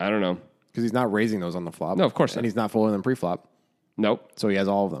 I don't know. Because he's not raising those on the flop. No, of course not. And he's not folding them pre-flop. Nope. So he has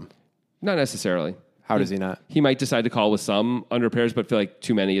all of them. Not necessarily. How does he not? He might decide to call with some under pairs, but feel like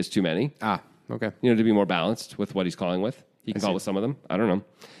too many is too many. Ah, okay. To be more balanced with what he's calling with. He can call with some of them. I don't know.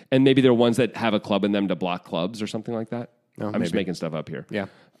 And maybe there are ones that have a club in them to block clubs or something like that. No, I'm just making stuff up here. Yeah.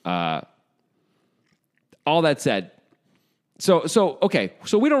 All that said, so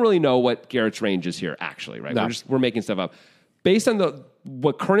we don't really know what Garrett's range is here, actually, right? No. We're making stuff up. Based on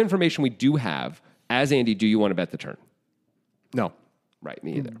what current information we do have, as Andy, do you want to bet the turn? No. Right,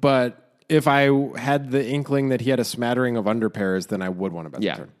 me either. But if I had the inkling that he had a smattering of under pairs, then I would want to bet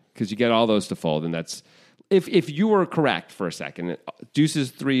the turn. Because you get all those to fold, and that's if you were correct for a second, deuces,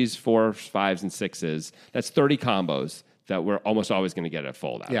 threes, fours, fives, and sixes, that's 30 combos that we're almost always going to get a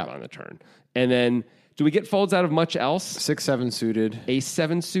fold out of on the turn. And then do we get folds out of much else? 6-7 suited.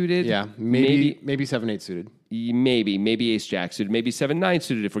 Ace-7 suited? Yeah. Maybe 7-8 suited. Maybe ace-jack suited. Maybe 7-9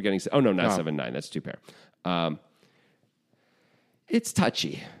 suited if we're getting... Oh, no, not 7-9. That's two pair. It's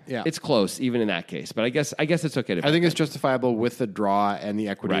touchy. Yeah. It's close, even in that case. But I guess it's okay to... I think it's justifiable with the draw and the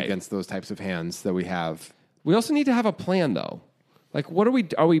equity against those types of hands that we have. We also need to have a plan, though. Like, what are we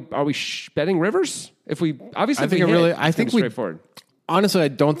betting rivers? If we... Obviously, I think straightforward. Honestly, I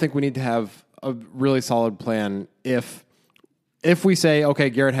don't think we need to have a really solid plan if we say, okay,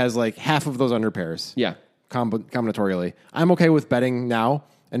 Garret has like half of those under pairs. Yeah. Combinatorially. I'm okay with betting now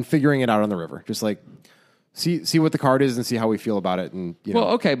and figuring it out on the river. Just like see what the card is and see how we feel about it. And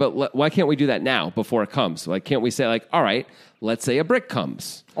Well, okay, but why can't we do that now before it comes? Like, can't we say like, all right, let's say a brick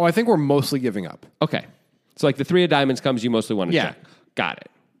comes. Oh, I think we're mostly giving up. Okay. So like the 3 of diamonds comes, you mostly want to check. Got it.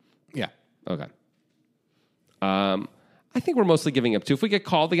 Yeah. Okay. I think we're mostly giving up too. If we get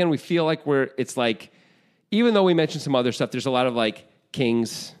called again, we feel like it's like, even though we mentioned some other stuff, there's a lot of like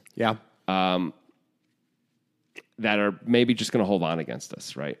kings. Yeah. That are maybe just going to hold on against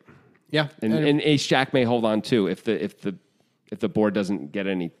us, right? Yeah. And ace jack may hold on too if the board doesn't get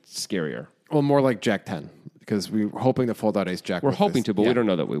any scarier. Well, more like jack 10 because we're hoping to fold out ace jack. We're hoping to, but we don't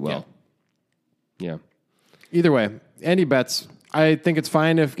know that we will. Yeah. Either way, Andy bets. I think it's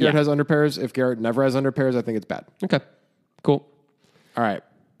fine if Garret has under pairs. If Garret never has under pairs, I think it's bad. Okay. Cool. All right.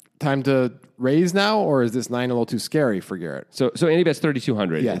 Time to raise now, or is this 9 a little too scary for Garret? So Andy bets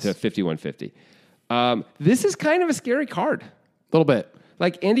 3,200 into 5,150. This is kind of a scary card. A little bit.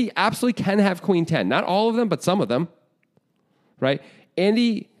 Like, Andy absolutely can have queen 10. Not all of them, but some of them. Right?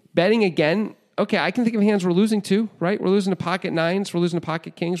 Andy betting again. Okay, I can think of hands we're losing to, right? We're losing to pocket nines. We're losing to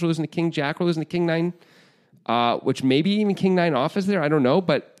pocket kings. We're losing to king jack. We're losing to king 9, which maybe even king 9 off is there. I don't know,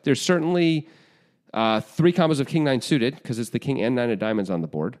 but there's certainly 3 combos of king 9 suited because it's the king and 9 of diamonds on the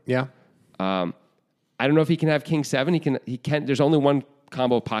board. Yeah. I don't know if he can have king 7. He can. There's only one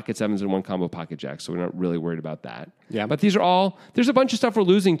combo of pocket sevens and one combo of pocket jacks, so we're not really worried about that. Yeah. But these are all, there's a bunch of stuff we're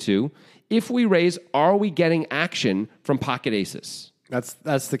losing to. If we raise, are we getting action from pocket aces?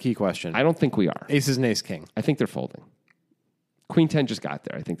 That's the key question. I don't think we are. Aces and ace king. I think they're folding. Queen 10 just got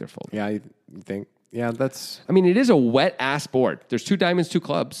there. I think they're folding. Yeah, you think? Yeah, that's... I mean, it is a wet-ass board. There's 2 diamonds, 2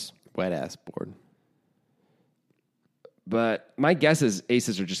 clubs. Wet-ass board. But my guess is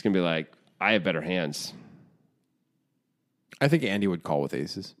aces are just going to be like, I have better hands. I think Andy would call with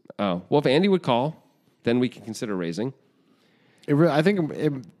aces. Oh, well, if Andy would call, then we can consider raising. I think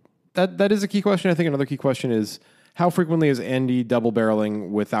that is a key question. I think another key question is, how frequently is Andy double barreling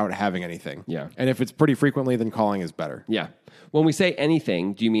without having anything? Yeah. And if it's pretty frequently, then calling is better. Yeah. When we say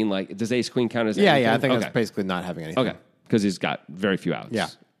anything, do you mean like, does ace queen count as Yeah, anything? yeah. I think that's basically not having anything. Okay. Because he's got very few outs. Yeah.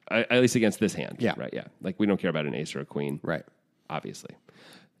 At least against this hand. Yeah. Right, yeah. Like, we don't care about an ace or a queen. Right. Obviously.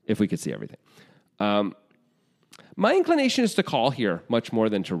 If we could see everything. My inclination is to call here much more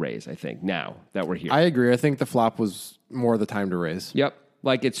than to raise, I think, now that we're here. I agree. I think the flop was more the time to raise. Yep.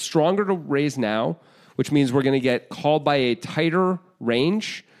 Like, it's stronger to raise now, which means we're going to get called by a tighter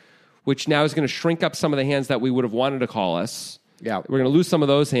range, which now is going to shrink up some of the hands that we would have wanted to call us. Yeah. We're going to lose some of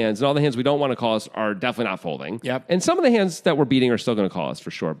those hands, and all the hands we don't want to call us are definitely not folding. Yep. And some of the hands that we're beating are still going to call us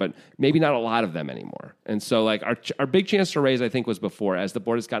for sure, but maybe not a lot of them anymore. And so, like, our big chance to raise, I think, was before. As the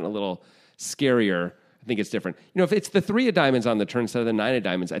board has gotten a little scarier, I think it's different. You know, if it's the 3 of diamonds on the turn instead of the 9 of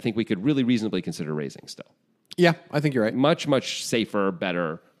diamonds, I think we could really reasonably consider raising still. Yeah, I think you're right. Much, much safer,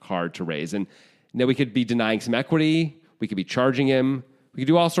 better card to raise. And then we could be denying some equity. We could be charging him. We could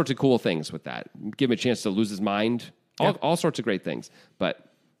do all sorts of cool things with that. Give him a chance to lose his mind. All sorts of great things.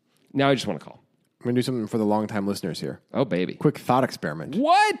 But now I just want to call. I'm going to do something for the long-time listeners here. Oh, baby. Quick thought experiment.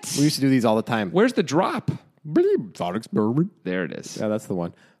 What? We used to do these all the time. Where's the drop? Bleep, thought experiment. There it is. Yeah, that's the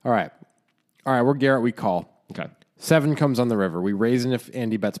one. All right, we're Garrett. We call. Okay. 7 comes on the river. We raise in if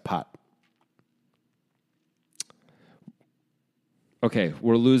Andy bets pot. Okay,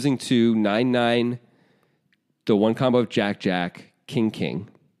 we're losing to 9-9, the one combo of Jack-Jack, King-King.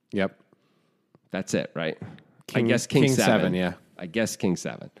 Yep. That's it, right? I guess King 7. Yeah. I guess King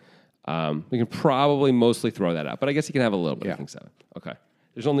 7. We can probably mostly throw that out, but I guess he can have a little bit of King 7. Okay.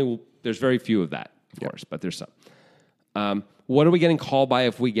 There's very few of that, of course, but there's some. What are we getting called by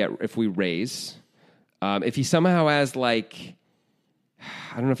if we raise? If he somehow has like,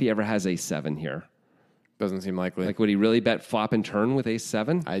 I don't know if he ever has a7 here. Doesn't seem likely. Like, would he really bet flop and turn with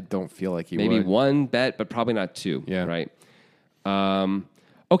a7? I don't feel like he Maybe would. one bet, but probably not 2. Yeah. Right.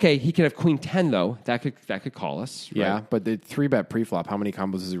 Okay, he could have queen 10 though. That could call us. Right? Yeah, but the 3-bet pre-flop, how many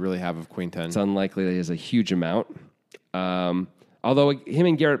combos does he really have of queen 10? It's unlikely that he has a huge amount. Although him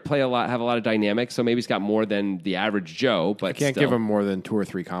and Garrett have a lot of dynamics, so maybe he's got more than the average Joe. But I can't give him more than 2 or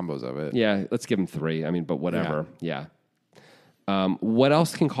 3 combos of it. Yeah, let's give him 3. I mean, but whatever. Yeah. What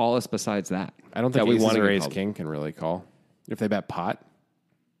else can call us besides that? I don't think we aces want to or ace king can really call. If they bet pot.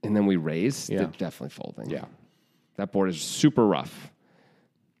 And then we raise, Yeah. they're definitely folding. Yeah. That board is super rough.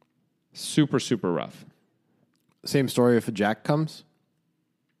 Super, super rough. Same story if a jack comes.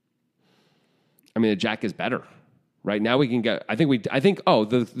 I mean, a jack is better. Right now we can get,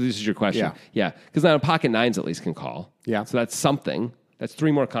 this is your question. Yeah. Because now pocket 9s at least can call. Yeah. So that's something. That's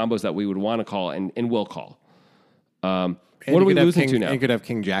 3 more combos that we would want to call and will call. What are we losing to now? And he could have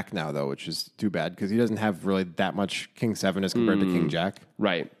king jack now, though, which is too bad because he doesn't have really that much king 7 as compared to king jack.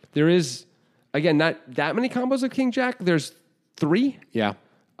 Right. There is, again, not that many combos of king jack. There's 3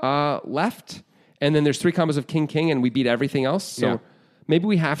 left. And then there's 3 combos of king king, and we beat everything else. So maybe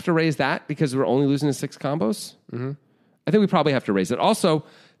we have to raise that because we're only losing to 6 combos. Mm-hmm. I think we probably have to raise it. Also,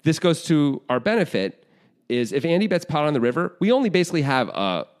 this goes to our benefit, is if Andy bets pot on the river, we only basically have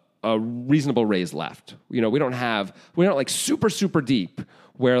a reasonable raise left. You know, we're not like super, super deep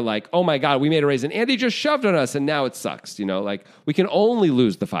where like, oh my God, we made a raise and Andy just shoved on us and now it sucks. You know, like we can only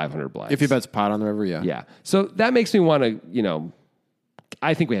lose the 500 blinds. If he bets pot on the river, yeah. Yeah. So that makes me want to,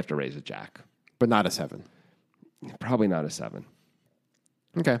 I think we have to raise a jack. But not a 7. Probably not a 7.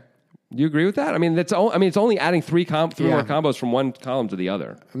 Okay. Do you agree with that? I mean, it's only adding 3 more combos from one column to the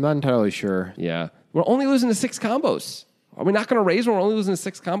other. I'm not entirely sure. Yeah. We're only losing to 6 combos. Are we not going to raise when we're only losing to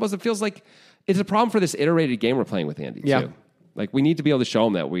 6 combos? It feels like it's a problem for this iterated game we're playing with Andy, too. Like, we need to be able to show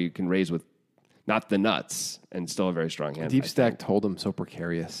him that we can raise with not the nuts and still a very strong hand. Deep stack told him so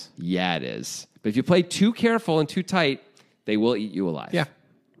precarious. Yeah, it is. But if you play too careful and too tight, they will eat you alive. Yeah.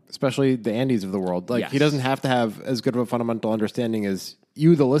 Especially the Andys of the world. Like, he doesn't have to have as good of a fundamental understanding as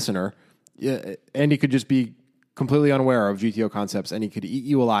you, the listener. Yeah, Andy could just be completely unaware of GTO concepts, and he could eat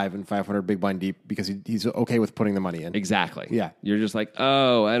you alive in 500 big blind deep because he's okay with putting the money in. Exactly. Yeah. You're just like,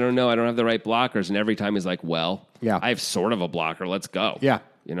 oh, I don't know. I don't have the right blockers. And every time he's like, well, yeah. I have sort of a blocker. Let's go. Yeah.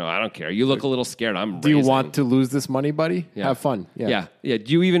 I don't care. You look a little scared. Do you want to lose this money, buddy? Yeah. Have fun. Yeah. Do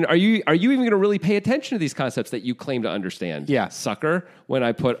you even are you even going to really pay attention to these concepts that you claim to understand? Yeah. Sucker, when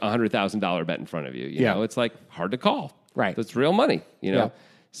I put $100,000 bet in front of you, you know, it's like hard to call. Right. That's real money, you know. Yeah.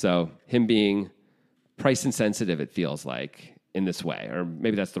 So him being price insensitive, it feels like in this way, or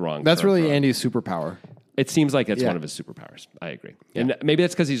maybe that's the wrong. That's really Andy's superpower. It seems like it's one of his superpowers. I agree. Yeah. And maybe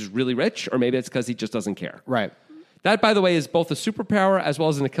that's because he's really rich, or maybe it's because he just doesn't care. Right. That, by the way, is both a superpower as well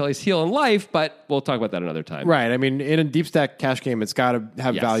as an Achilles heel in life, but we'll talk about that another time. Right. I mean, in a deep stack cash game, it's got to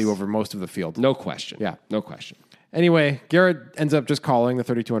have value over most of the field. No question. Yeah. No question. Anyway, Garret ends up just calling the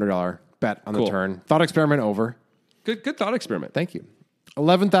 $3,200 bet on the turn. Thought experiment over. Good thought experiment. Thank you.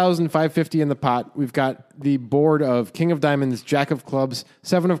 11,550 in the pot. We've got the board of King of Diamonds, Jack of Clubs,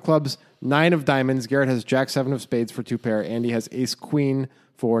 7 of Clubs, 9 of Diamonds. Garret has Jack 7 of Spades for 2 pair. Andy has Ace Queen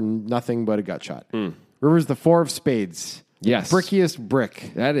for nothing but a gut shot. River's the 4 of Spades. Yes. Brickiest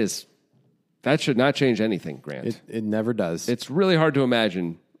brick. That should not change anything, Grant. It never does. It's really hard to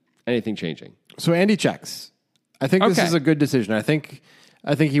imagine anything changing. So Andy checks. I think this is a good decision. I think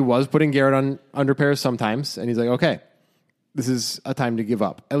he was putting Garret on under pairs sometimes, and he's like, okay, this is a time to give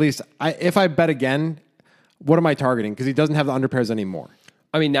up. At least if I bet again, what am I targeting? Because he doesn't have the under pairs anymore.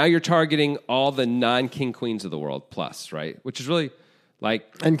 I mean, now you're targeting all the non-king queens of the world plus, right? Which is really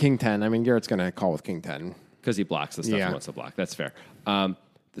like... And king 10. I mean, Garrett's going to call with king 10. Because he blocks the stuff he wants to block. That's fair.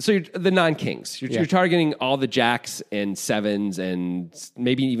 So you're, the non-kings. You're targeting all the jacks and 7s and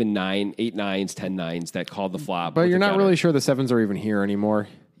maybe even 8 9s, 10 9s that called the flop. But you're not really sure the 7s are even here anymore.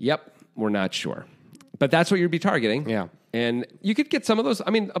 Yep, we're not sure. But that's what you'd be targeting. Yeah. And you could get some of those.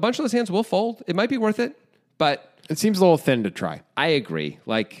 I mean, a bunch of those hands will fold. It might be worth it, but... It seems a little thin to try. I agree.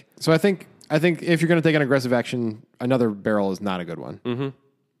 So I think if you're going to take an aggressive action, another barrel is not a good one. Mm-hmm.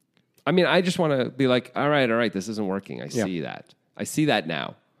 I mean, I just want to be like, all right, this isn't working. I see that. I see that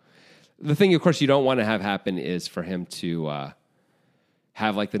now. The thing, of course, you don't want to have happen is for him to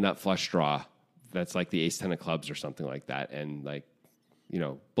have like the nut flush draw that's like the ace 10 of clubs or something like that, and like,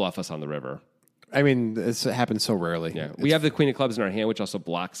 bluff us on the river. I mean, this happens so rarely. Yeah, we have the queen of clubs in our hand, which also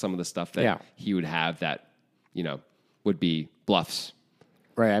blocks some of the stuff that he would have that would be bluffs.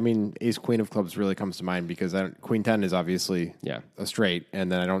 Right. I mean, ace queen of clubs really comes to mind because queen 10 is obviously a straight, and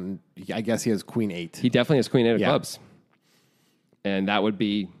then I guess he has queen 8. He definitely has queen 8 of clubs. And that would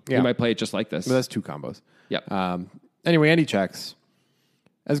be, you might play it just like this. But that's 2 combos. Yep. Anyway, Andy checks.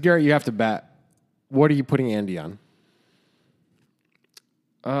 As Garret, you have to bet. What are you putting Andy on?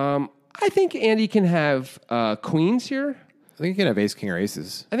 I think Andy can have queens here. I think he can have ace, king, or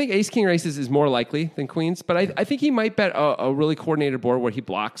aces. I think ace, king, or aces is more likely than queens, but I think he might bet a really coordinated board where he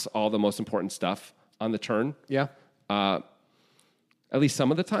blocks all the most important stuff on the turn. Yeah. At least some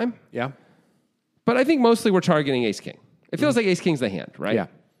of the time. Yeah. But I think mostly we're targeting ace, king. It feels like ace, king's the hand, right? Yeah.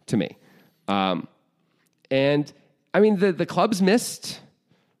 To me. And, I mean, the club's missed.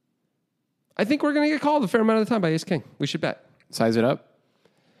 I think we're going to get called a fair amount of the time by ace, king. We should bet. Size it up?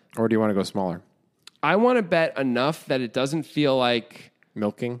 Or do you want to go smaller? I want to bet enough that it doesn't feel like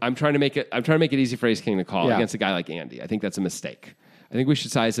milking. I'm trying to make it easy for ace king to call against a guy like Andy. I think that's a mistake. I think we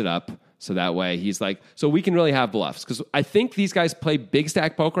should size it up so that way he's like, so we can really have bluffs, because I think these guys play big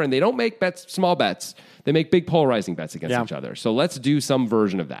stack poker and they don't make small bets. They make big polarizing bets against each other. So let's do some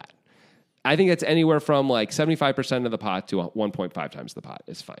version of that. I think that's anywhere from like 75% of the pot to 1.5 times the pot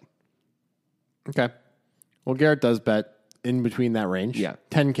is fine. Okay. Well, Garret does bet in between that range. Yeah.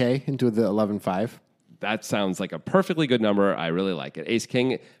 10K into the 11.5. That sounds like a perfectly good number. I really like it. Ace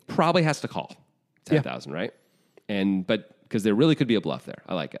king probably has to call 10,000, right? But because there really could be a bluff there.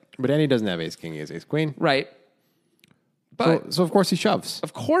 I like it. But Andy doesn't have ace king. He has ace queen. Right. But so of course he shoves.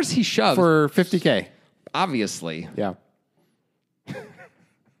 Of course he shoves. For 50K. Obviously. Yeah.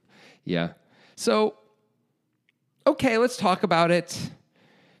 Yeah. So, okay, let's talk about it.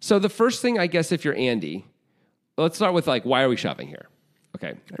 So the first thing, I guess, if you're Andy, let's start with like, why are we shoving here?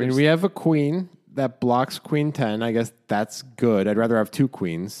 Okay. I mean, we have a queen that blocks queen 10. I guess that's good. I'd rather have 2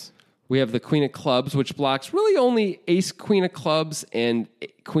 queens. We have the queen of clubs, which blocks really only ace, queen of clubs, and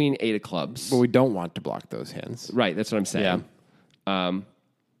queen 8 of clubs. But we don't want to block those hands. Right, that's what I'm saying. Yeah.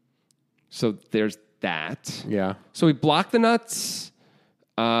 So there's that. Yeah. So we block the nuts.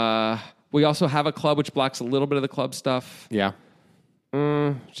 We also have a club which blocks a little bit of the club stuff. Yeah.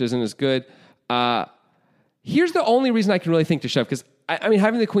 Which isn't as good. Here's the only reason I can really think to shove, because I mean,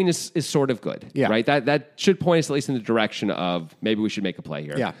 having the queen is sort of good. Yeah. Right? That should point us at least in the direction of maybe we should make a play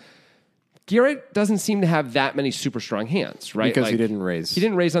here. Yeah. Garret doesn't seem to have that many super strong hands, right? Because he didn't raise. He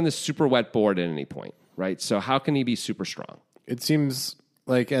didn't raise on this super wet board at any point, right? So how can he be super strong? It seems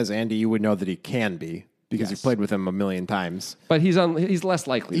like, as Andy, you would know that he can be because you played with him a million times. But he's less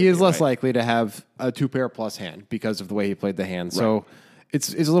likely. He is less likely to have a 2-pair plus hand because of the way he played the hand. Right. So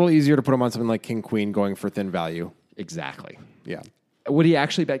it's a little easier to put him on something like King Queen going for thin value. Exactly. Yeah. Would he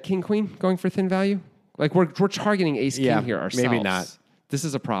actually bet King Queen going for thin value? Like we're targeting Ace King here ourselves. Maybe not. This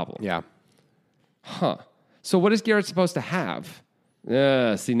is a problem. Yeah. Huh. So what is Garret supposed to have?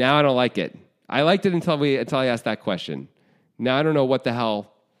 See, now I don't like it. I liked it until I asked that question. Now I don't know what the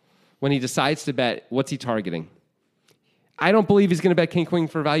hell. When he decides to bet, what's he targeting? I don't believe he's going to bet King Queen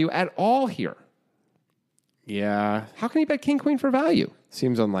for value at all here. Yeah. How can he bet King Queen for value?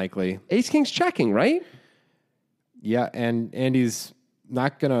 Seems unlikely. Ace King's checking, right? Yeah, and Andy's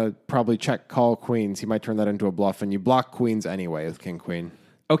not going to probably check call queens. He might turn that into a bluff, and you block queens anyway with King Queen.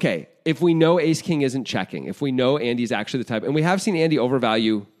 Okay, if we know Ace King isn't checking, if we know Andy's actually the type, and we have seen Andy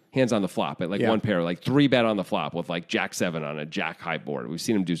overvalue hands on the flop at like one pair, like 3-bet on the flop with like Jack 7 on a Jack high board. We've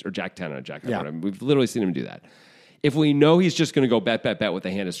seen him do, or Jack 10 on a Jack high board. I mean, we've literally seen him do that. If we know he's just going to go bet with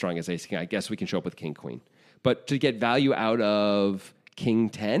a hand as strong as Ace King, I guess we can show up with King Queen. But to get value out of King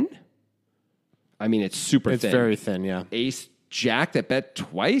 10, I mean, it's super thin. It's very thin, yeah. Ace Jack that bet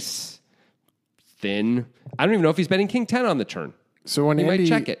twice, thin. I don't even know if he's betting King 10 on the turn. So when he Andy might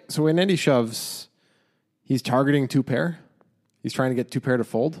check it. So when Andy shoves, he's targeting 2-pair. He's trying to get 2-pair to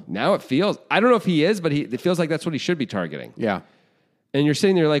fold. Now it feels. I don't know if he is, but it feels like that's what he should be targeting. Yeah. And you're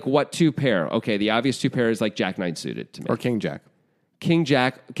sitting there like, what 2-pair? Okay, the obvious 2-pair is like Jack 9 suited to me, or King Jack. King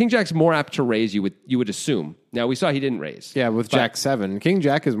Jack's more apt to raise. You would assume. Now we saw he didn't raise. Yeah, with Jack 7, King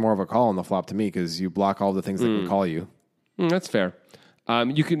Jack is more of a call on the flop to me because you block all the things that can call you. That's fair.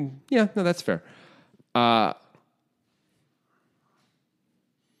 You can. Yeah, no, that's fair.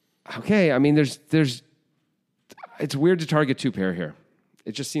 Okay, I mean, there's. It's weird to target 2-pair here.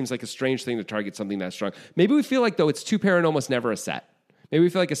 It just seems like a strange thing to target something that strong. Maybe we feel like, though, it's 2-pair and almost never a set. Maybe we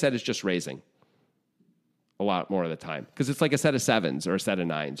feel like a set is just raising a lot more of the time. Because it's like a set of 7s or a set of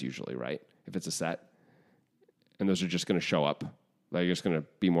 9s usually, right? If it's a set. And those are just going to show up. Like, you're just going to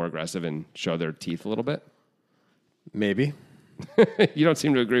be more aggressive and show their teeth a little bit. Maybe. You don't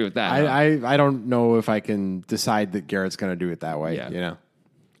seem to agree with that. I don't know if I can decide that Garrett's going to do it that way. Yeah. You know?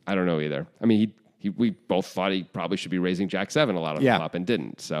 I don't know either. I mean, we both thought he probably should be raising Jack 7 a lot of the flop and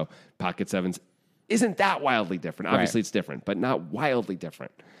didn't. So pocket 7s isn't that wildly different. Obviously, it's different, but not wildly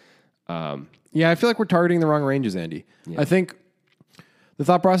different. I feel like we're targeting the wrong ranges, Andy. Yeah. I think the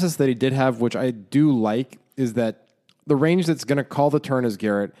thought process that he did have, which I do like, is that the range that's going to call the turn as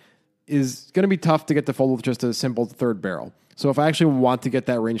Garret is going to be tough to get to fold with just a simple third barrel. So if I actually want to get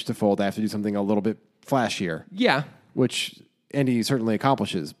that range to fold, I have to do something a little bit flashier. Yeah. Which Andy certainly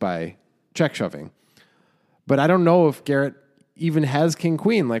accomplishes by check shoving. But I don't know if Garret even has King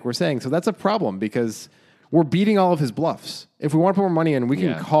Queen, like we're saying. So that's a problem because we're beating all of his bluffs. If we want to put more money in, we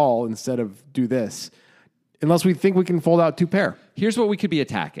can call instead of do this. Unless we think we can fold out 2-pair. Here's what we could be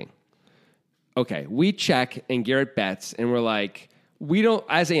attacking. Okay, we check and Garret bets, and we're like, we don't,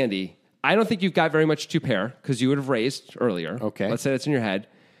 as Andy, I don't think you've got very much 2-pair because you would have raised earlier. Okay. Let's say that's in your head.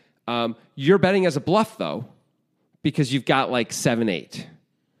 You're betting as a bluff, though, because you've got like 7-8.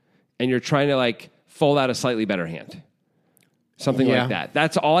 And you're trying to like fold out a slightly better hand. Something like that.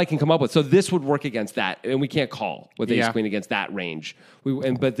 That's all I can come up with. So this would work against that. And we can't call with Ace Queen against that range.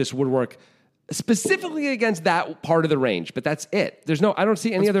 But this would work specifically against that part of the range. But that's it. I don't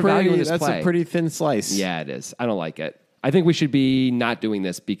see any other value in this play. That's a pretty thin slice. Yeah, it is. I don't like it. I think we should be not doing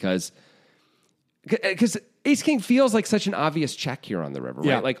this because Ace King feels like such an obvious check here on the river,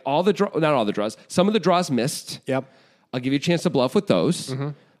 right? Like not all the draws. Some of the draws missed. Yep. I'll give you a chance to bluff with those. Mm-hmm.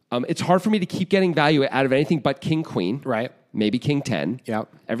 It's hard for me to keep getting value out of anything but King Queen. Right. Maybe King 10. Yep.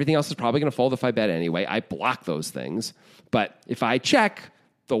 Everything else is probably going to fold if I bet anyway. I block those things. But if I check,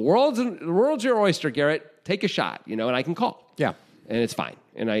 the world's your oyster, Garret. Take a shot, and I can call. Yeah. And it's fine.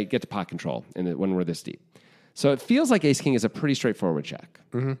 And I get to pot control when we're this deep. So it feels like Ace King is a pretty straightforward check.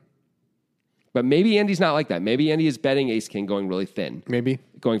 Mm-hmm. But maybe Andy's not like that. Maybe Andy is betting Ace King going really thin. Maybe.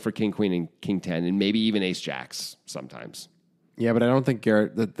 Going for King Queen and King 10, and maybe even Ace Jacks sometimes. Yeah, but I don't think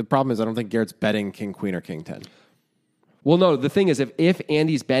Garret... The problem is I don't think Garrett's betting King Queen or King 10. Well, no, the thing is if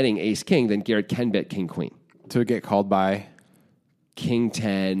Andy's betting Ace King, then Garret can bet King Queen. To get called by? King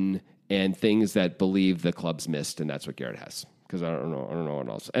 10 and things that believe the club's missed, and that's what Garret has. Because I don't know what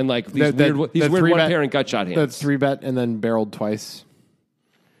else. And like these weird one pair and gut shot hands. That's 3-bet and then barreled twice.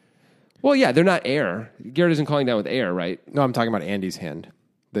 Well, yeah, they're not air. Garret isn't calling down with air, right? No, I'm talking about Andy's hand.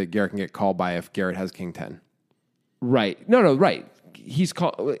 That Garret can get called by if Garret has King 10. Right. No, right. he's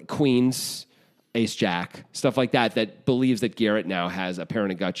called queens, ace jack, stuff like that, that believes that Garret now has a pair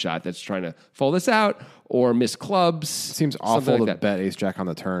and a gut shot that's trying to fold this out or miss clubs. It seems awful to bet ace jack on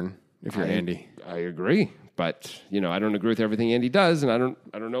the turn if you're Andy. I agree. But, I don't agree with everything Andy does, and I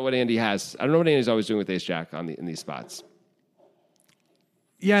don't know what Andy has. I don't know what Andy's always doing with ace jack in these spots.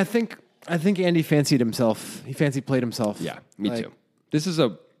 Yeah, I think Andy fancied himself. He fancy played himself. Yeah, me too. This is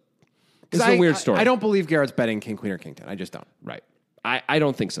a weird story. I don't believe Garrett's betting king, queen, or king 10. I just don't. Right. I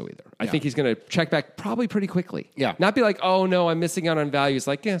don't think so either. I think he's going to check back probably pretty quickly. Yeah. Not be like, oh, no, I'm missing out on value. It's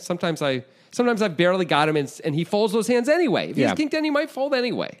like, yeah, sometimes I've barely got him, and he folds those hands anyway. If he has king 10, he might fold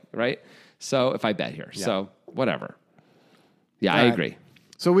anyway, right? So if I bet here. Yeah. So whatever. Yeah, I agree.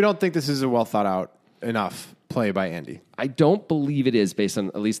 So we don't think this is a well thought out enough play by Andy. I don't believe it is based on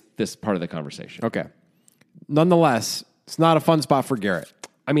at least this part of the conversation. Okay. Nonetheless, it's not a fun spot for Garret.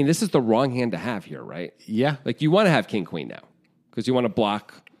 I mean, this is the wrong hand to have here, right? Yeah. Like you want to have king queen now because you want to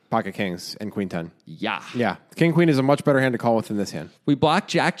block pocket kings and queen 10. Yeah. Yeah. King queen is a much better hand to call with than this hand. We block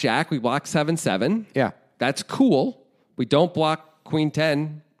jack jack. We block 7-7. Yeah. That's cool. We don't block queen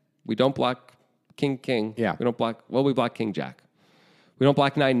 10. We don't block king king. Yeah. We block king jack. We don't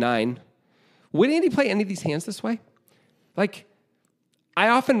block 9-9. Would Andy play any of these hands this way? Like,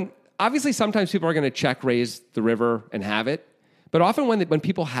 obviously sometimes people are going to check raise the river and have it. But often when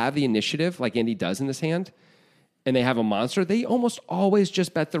people have the initiative, like Andy does in this hand, and they have a monster, they almost always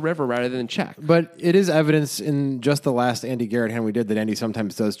just bet the river rather than check. But it is evidence in just the last Andy Garret hand we did that Andy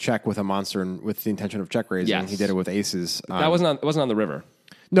sometimes does check with a monster and with the intention of check raising. Yes. He did it with aces. That wasn't on the river.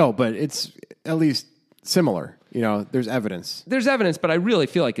 No, but it's at least similar. There's evidence. There's evidence, but I really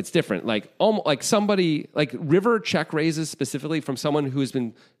feel like it's different. Like almost like somebody like river check raises specifically from someone who's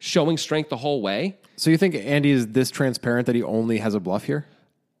been showing strength the whole way. So you think Andy is this transparent that he only has a bluff here?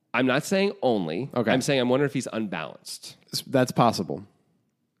 I'm not saying only. Okay. I'm saying I'm wondering if he's unbalanced. That's possible.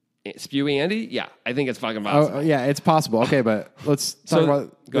 Spewy Andy? Yeah, I think it's fucking possible. Oh, yeah, it's possible. Okay, but let's talk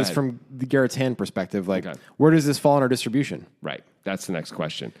about this from the Garrett's hand perspective. Like, where does this fall in our distribution? Right. That's the next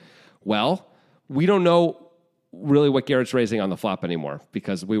question. Well, we don't know really what Garrett's raising on the flop anymore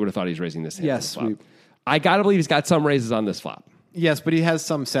because we would have thought he's raising this hand. Yes. I got to believe he's got some raises on this flop. Yes, but he has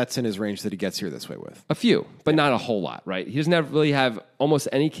some sets in his range that he gets here this way with. A few, but not a whole lot, right? He doesn't really have almost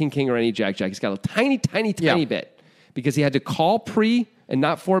any king or any jack. He's got a tiny bit because he had to call pre and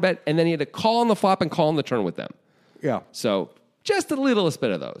not 4-bet, and then he had to call on the flop and call on the turn with them. Yeah. So just the littlest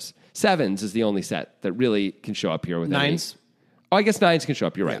bit of those. Sevens is the only set that really can show up here with nines. Oh, I guess nines can show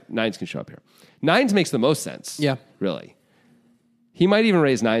up. You're right. Yeah. Nines can show up here. Nines makes the most sense. Yeah. Really. He might even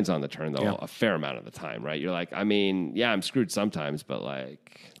raise nines on the turn, though, a fair amount of the time, right? You're like, I mean, yeah, I'm screwed sometimes, but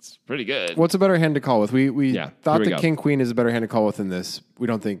like, it's pretty good. What's a better hand to call with? We thought that king queen is a better hand to call with than this. We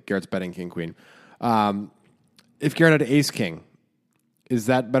don't think Garrett's betting king queen. If Garret had ace king, is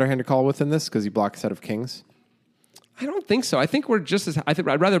that better hand to call with than this because he blocked a set of kings? I don't think so. I think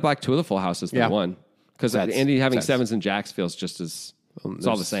I'd rather block two of the full houses than one because Andy having sevens and jacks feels just as it's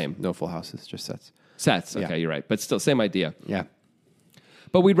all the same. No full houses, just sets. Sets. Okay, you're right, but still same idea. Yeah.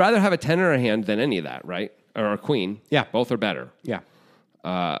 But we'd rather have a 10 or a hand than any of that, right? Or a queen. Yeah. Both are better. Yeah.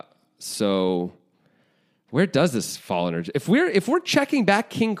 So where does this fall in? If we're checking back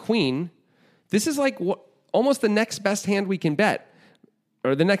king queen, this is like almost the next best hand we can bet.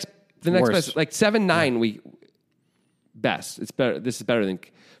 Or the next best, like 7-9 we best. It's better. This is better than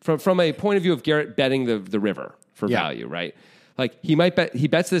from a point of view of Garret betting the river for value, right? Like he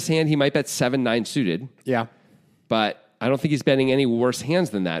bets this hand, he might bet 7-9 suited. Yeah. But I don't think he's betting any worse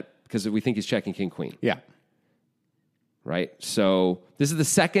hands than that because we think he's checking king queen. Yeah. Right? So this is the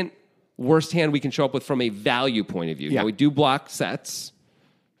second worst hand we can show up with from a value point of view. Yeah. Now we do block sets.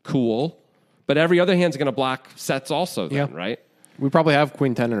 Cool. But every other hand's going to block sets also then, right? We probably have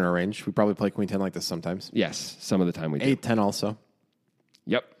queen 10 in our range. We probably play queen 10 like this sometimes. Yes, some of the time we do. 8-10 also.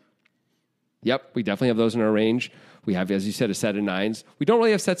 Yep. We definitely have those in our range. We have, as you said, a set of nines. We don't really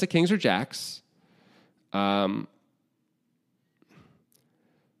have sets of kings or jacks.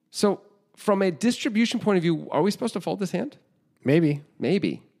 So from a distribution point of view, are we supposed to fold this hand? Maybe.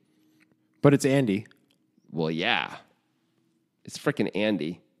 But it's Andy. Well, yeah. It's freaking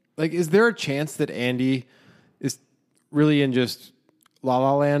Andy. Like, is there a chance that Andy is really in just La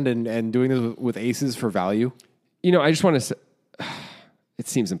La Land and doing this with aces for value? I just want to say, it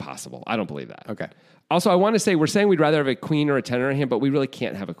seems impossible. I don't believe that. Okay. Also, I want to say, we're saying we'd rather have a queen or a 10 or a hand, but we really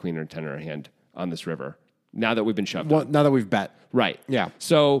can't have a queen or a 10 or a hand on this river now that we've been shoved up. Now that we've bet. Right. Yeah.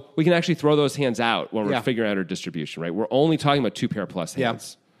 So we can actually throw those hands out when we're figuring out our distribution, right? We're only talking about 2-pair plus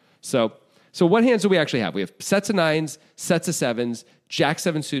hands. Yeah. So what hands do we actually have? We have sets of nines, sets of sevens, jack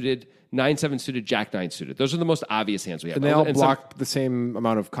 7 suited, 9-7 suited, Jack 9 suited. Those are the most obvious hands we have. And they all block the same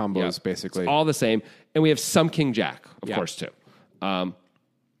amount of combos, basically. It's all the same. And we have some King Jack, of course, too.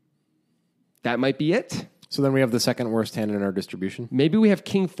 That might be it. So then we have the second worst hand in our distribution. Maybe we have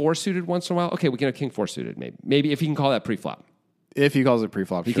King 4 suited once in a while. Okay, we can have King 4 suited, maybe. Maybe if he can call that pre-flop. If he calls it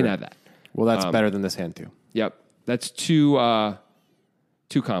pre-flop, he can have that. Well, that's better than this hand, too. Yep. That's two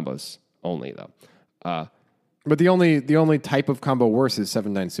combos only, though. But the only type of combo worse is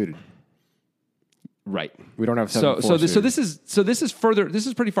 7-9 suited. Right. We don't have 7-4 suited. So this is further. This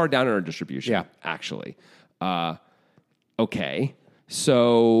is pretty far down in our distribution. Yeah. Actually. Okay.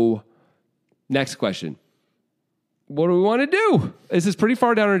 So next question. What do we want to do? This is pretty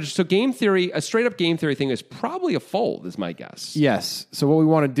far down. So game theory, a straight up game theory thing is probably a fold, is my guess. Yes. So what we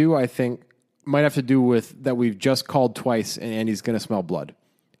want to do, I think, might have to do with that we've just called twice and Andy's going to smell blood.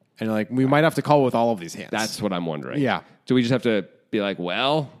 And we might have to call with all of these hands. That's what I'm wondering. Yeah. Do we just have to be like,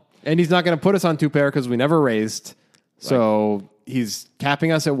 well... And he's not going to put us on 2 pair because we never raised. So he's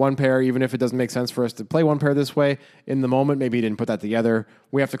capping us at 1 pair, even if it doesn't make sense for us to play 1 pair this way. In the moment, maybe he didn't put that together.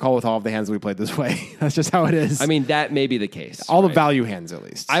 We have to call with all of the hands that we played this way. That's just how it is. I mean, that may be the case. All the value hands, at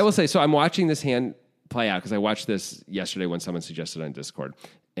least. I will say, so I'm watching this hand play out because I watched this yesterday when someone suggested on Discord.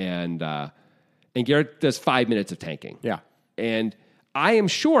 And Garret does 5 minutes of tanking. Yeah. And I am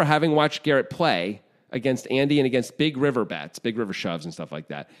sure, having watched Garret play against Andy and against big river bets, big river shoves and stuff like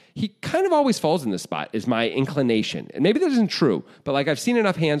that, he kind of always folds in this spot, is my inclination. And maybe that isn't true, but I've seen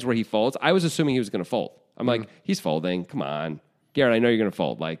enough hands where he folds. I was assuming he was going to fold. I'm like, he's folding. Come on. Garret, I know you're going to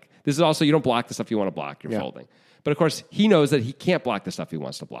fold. This is also, you don't block the stuff you want to block. You're folding. But of course, he knows that he can't block the stuff he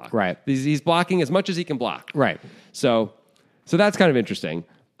wants to block. Right. He's blocking as much as he can block. Right. So that's kind of interesting.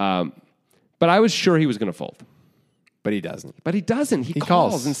 But I was sure he was going to fold. But he doesn't. He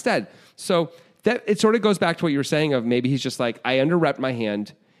calls instead. So that it sort of goes back to what you were saying of maybe he's just like, I under-repped my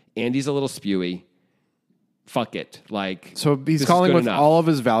hand. Andy's a little spewy. Fuck it. So he's calling with all of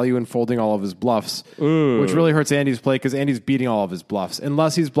his value and folding all of his bluffs, which really hurts Andy's play because Andy's beating all of his bluffs,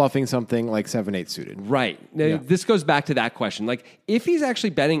 unless he's bluffing something like 7-8 suited. Right. Now, this goes back to that question. If he's actually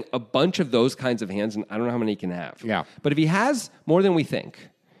betting a bunch of those kinds of hands, and I don't know how many he can have. Yeah. But if he has more than we think,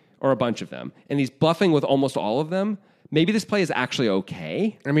 or a bunch of them, and he's bluffing with almost all of them, maybe this play is actually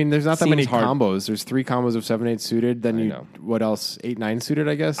okay. I mean, there's not that many combos. There's 3 combos of 7-8 suited. Then what else? 8-9 suited,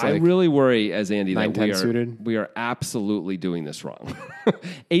 I guess. I really worry as Andy 9-10 suited. We are absolutely doing this wrong.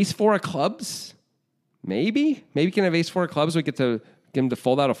 Ace 4 of clubs, maybe we can have Ace 4 of clubs. We get to get him to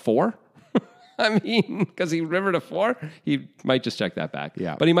fold out a 4. I mean, because he rivered a 4, he might just check that back.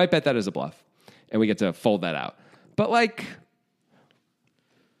 Yeah, but he might bet that as a bluff, and we get to fold that out. But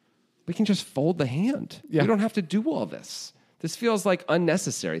we can just fold the hand. Yeah. We don't have to do all this. This feels like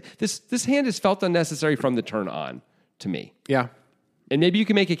unnecessary. This hand has felt unnecessary from the turn on to me. Yeah. And maybe you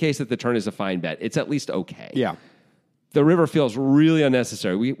can make a case that the turn is a fine bet. It's at least okay. Yeah. The river feels really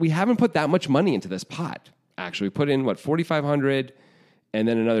unnecessary. We haven't put that much money into this pot, actually. We put in, $4,500 and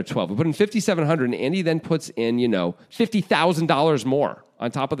then another 12. We put in $5,700, and Andy then puts in, $50,000 more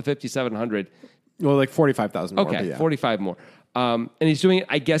on top of the $5,700. Well, like $45,000 more. Okay, 45 more. And he's doing it,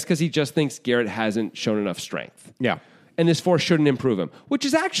 I guess, because he just thinks Garret hasn't shown enough strength. Yeah. And this 4 shouldn't improve him, which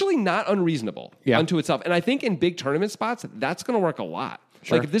is actually not unreasonable unto itself. And I think in big tournament spots, that's going to work a lot.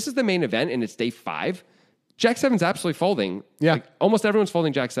 Sure. If this is the main event and it's day 5, Jack 7's absolutely folding. Yeah. Almost everyone's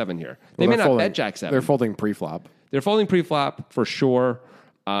folding Jack 7 here. They may not bet Jack 7. They're folding pre-flop. They're folding pre-flop for sure.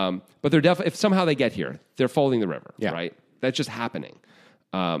 But they're definitely, if somehow they get here, they're folding the river, right? That's just happening.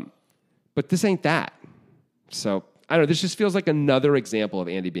 But this ain't that. So, I don't know. This just feels like another example of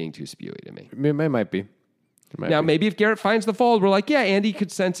Andy being too spewy to me. It might be. Maybe if Garret finds the fold, we're like, yeah, Andy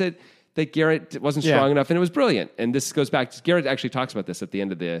could sense it, that Garret wasn't strong enough, and it was brilliant. And this goes back to, Garret actually talks about this at the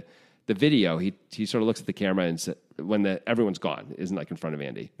end of the video. He sort of looks at the camera and when everyone's gone, isn't in front of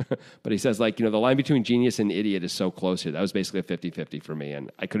Andy. But he says, the line between genius and idiot is so close here. That was basically a 50-50 for me,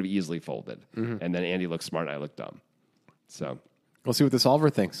 and I could have easily folded. Mm-hmm. And then Andy looked smart, and I looked dumb. So we'll see what the solver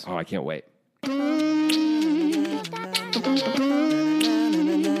thinks. Oh, I can't wait.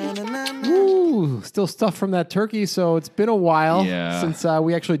 Ooh, still stuff from that turkey, so it's been a while since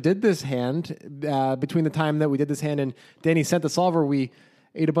we actually did this hand. Between the time that we did this hand and Danny sent the solver, we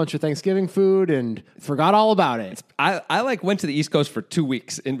ate a bunch of Thanksgiving food and forgot all about it. I went to the East Coast for 2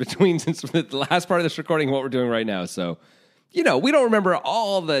 weeks in between since the last part of this recording and what we're doing right now, so... we don't remember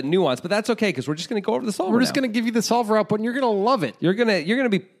all the nuance, but that's okay because we're just going to go over the solver. We're just going to give you the solver output, and you're going to love it. You're gonna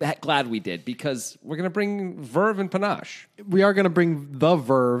be glad we did because we're going to bring verve and panache. We are going to bring the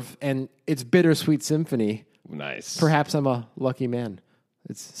verve, and it's Bittersweet Symphony. Nice. Perhaps I'm a lucky man.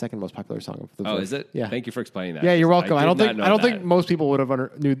 It's the second most popular song of the Oh, is it? Yeah. Thank you for explaining that. Yeah, you're welcome. I don't that. think most people would have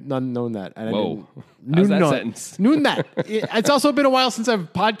known that. And Whoa. Knew How's that no, sentence? Knew that. It's also been a while since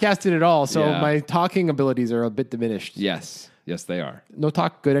I've podcasted at all, so Yeah. my talking abilities are a bit diminished. Yes, they are. No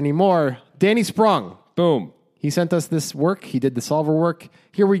talk good anymore. Danny Sprung. Boom. He sent us this work. He did the solver work.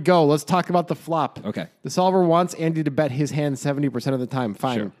 Here we go. Let's talk about the flop. Okay. The solver wants Andy to bet his hand 70% of the time.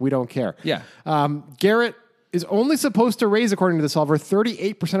 Fine. Sure. We don't care. Yeah. Garret is only supposed to raise, according to the solver,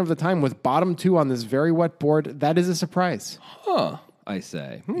 38% of the time with bottom 2 on this very wet board. That is a surprise. Huh. I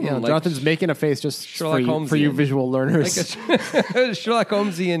say. Yeah, Jonathan's making a face just Sherlock for you visual learners. Like a Sherlock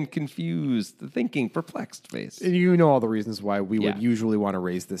Holmesian, confused, thinking, perplexed face. You know all the reasons why we would usually want to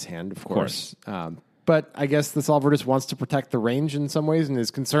raise this hand, of course. But I guess the solver just wants to protect the range in some ways and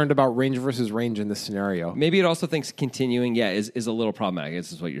is concerned about range versus range in this scenario. Maybe it also thinks continuing, is a little problematic.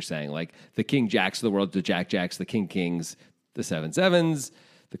 This is what you're saying. Like the king jacks of the world, the jack jacks, the king kings, the 7-7s.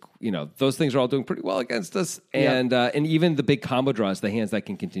 Those things are all doing pretty well against us, and even the big combo draws, the hands that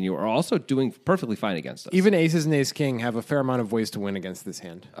can continue, are also doing perfectly fine against us. Even aces and ace king have a fair amount of ways to win against this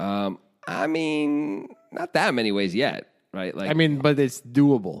hand. I mean, not that many ways yet, right? Like, but it's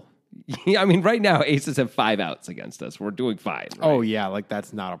doable. Yeah, I mean, right now aces have 5 outs against us. We're doing fine. Right? Oh yeah, like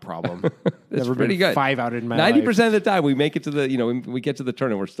that's not a problem. That's Never pretty been good. 5 out in my 90% of the time we make it to the we get to the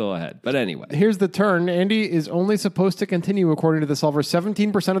turn and we're still ahead. But anyway, here's the turn. Andy is only supposed to continue, according to the solver,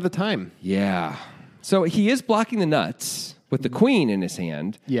 17% of the time. Yeah. So he is blocking the nuts with the queen in his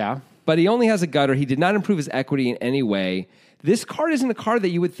hand. Yeah. But he only has a gutter. He did not improve his equity in any way. This card isn't a card that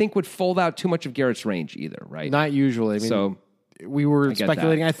you would think would fold out too much of Garrett's range either, right? Not usually. I mean, we were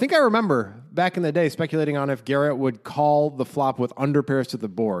speculating. I think I remember back in the day speculating on if Garret would call the flop with under pairs to the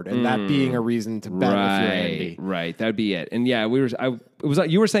board, and that being a reason to bet if you're Andy. Right, that'd be it. And yeah,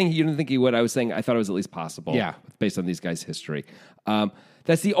 you were saying you didn't think he would. I was saying I thought it was at least possible. Yeah, based on these guys' history.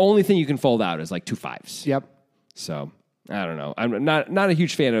 That's the only thing you can fold out is like 2 5s. Yep. So I don't know. I'm not a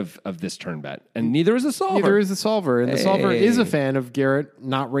huge fan of this turn bet, and neither is the solver. Neither is the solver, and the solver is a fan of Garret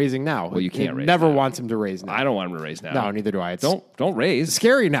not raising now. Well, you can't raise. Never now. wants him to raise now. I don't want him to raise now. No, neither do I. Don't raise.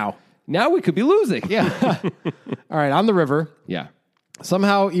 Scary now. Now we could be losing. Yeah. All right, on the river. Yeah.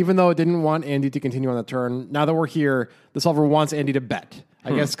 Somehow, even though it didn't want Andy to continue on the turn, now that we're here, the solver wants Andy to bet.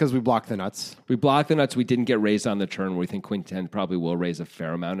 I guess because we blocked the nuts. We blocked the nuts. We didn't get raised on the turn. We think Queen 10 probably will raise a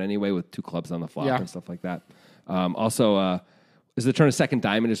fair amount anyway with 2 clubs on the flop and stuff like that. Also, is the turn a second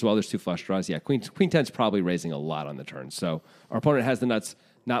diamond as well? There's 2 flush draws. Yeah, Queen 10's probably raising a lot on the turn. So our opponent has the nuts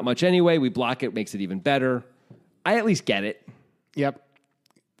not much anyway. We block it, makes it even better. I at least get it. Yep.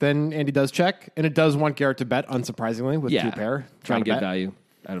 Then Andy does check, and it does want Garret to bet, unsurprisingly, with 2 pair. Try and get value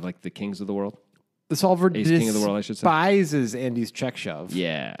out of like the kings of the world. The solver King of the world, I should say. despises Andy's check shove.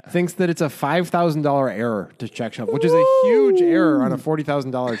 Yeah. Thinks that it's a $5,000 error to check shove, which is a huge error on a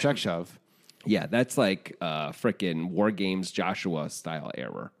 $40,000 check shove. Yeah, that's like frickin' War Games Joshua style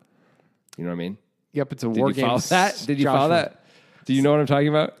error. You know what I mean? Yep, it's a War Games. Did you follow that? Do you know what I'm talking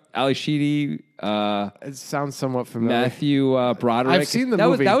about? Ali Sheedy. It sounds somewhat familiar. Matthew Broderick. I've seen the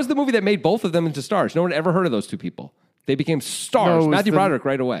movie. That was the movie that made both of them into stars. No one ever heard of those 2 people. They became stars. Matthew Broderick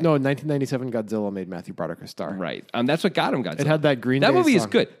right away. No, 1997 Godzilla made Matthew Broderick a star. Right. That's what got him Godzilla. It had that Green Day That movie song.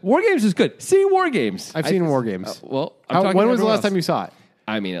 is good. War Games is good. See War Games. I've seen War Games. When was the last time you saw it?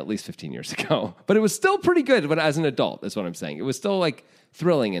 I mean, at least 15 years ago. But it was still pretty good as an adult. That's what I'm saying. It was still like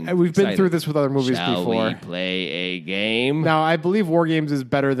thrilling and we've exciting. been through this with other movies Shall before. we play a game? Now, I believe War Games is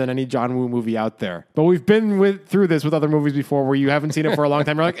better than any John Woo movie out there. But we've been through this with other movies before where you haven't seen it for a long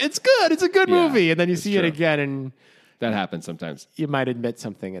time. You're like, it's good. It's a good movie. And then you see it again and that happens sometimes. You might admit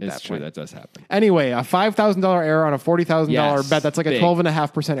something at that It's true. point. That does happen. Anyway, a $5,000 error on a $40,000 bet. That's like big. a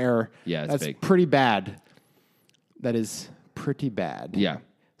 12.5% error. Yeah, that's big. pretty bad. That is pretty bad. Yeah.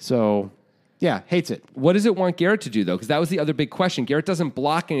 So, yeah, hates it. What does it want Garret to do, though? Because that was the other big question. Garret doesn't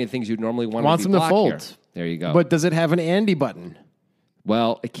block any of the things you'd normally want Wants him to fold. Here. There you go. But does it have an Andy button?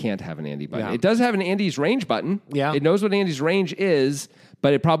 Well, it can't have an Andy button. Yeah. It does have an Andy's range button. Yeah. It knows what Andy's range is,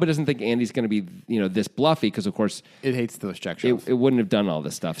 but it probably doesn't think Andy's going to be, this bluffy because, of course, it hates those check shoves. It wouldn't have done all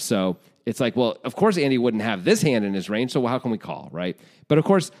this stuff. So it's like, well, of course Andy wouldn't have this hand in his range, so how can we call, right? But of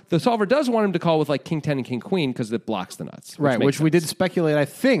course, the solver does want him to call with like King 10 and King Queen because it blocks the nuts. Which we did speculate, I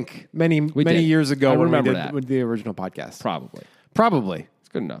think, many years ago when we did with the original podcast. Probably. It's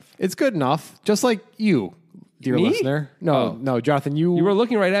good enough. It's good enough, just like you, dear Me? listener. No, Jonathan, you were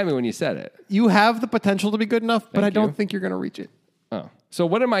looking right at me when you said it. You have the potential to be good enough, but I don't think you're going to reach it. Oh. So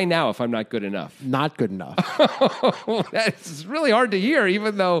what am I now if I'm not good enough? Not good enough. That's really hard to hear,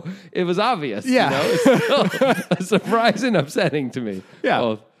 even though it was obvious. Yeah. It's still a surprise and upsetting to me. Yeah.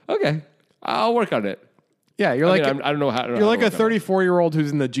 Well, okay. I'll work on it. Yeah, you're I don't know how. You're like a 34-year-old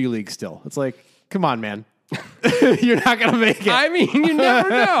who's in the G League still. It's like, come on, man. You're not going to make it. I mean, you never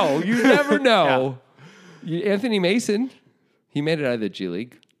know. You never know. Anthony Mason, he made it out of the G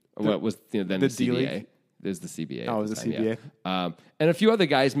League. What was then the CBA? D-League? There's the CBA. Oh, it was the CBA. Yeah. And a few other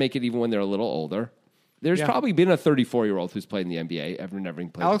guys make it even when they're a little older. There's probably been a 34-year-old who's played in the NBA. Never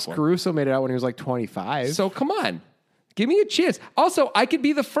played Alex before. Caruso made it out when he was like 25. So come on. Give me a chance. Also, I could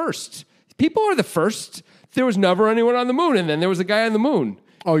be the first. People are the first. There was never anyone on the moon, and then there was a guy on the moon.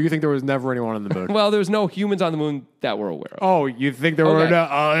 Oh, you think there was never anyone on the moon? Well, there's no humans on the moon that we're aware of. Oh, you think there were no...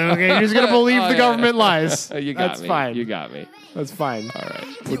 Oh, okay, you're just going to believe the government lies. You got That's me. fine. You got me. That's fine. All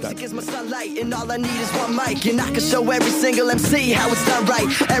right. Music is my sunlight, and all I need is one mic. And I can show every single MC how it's done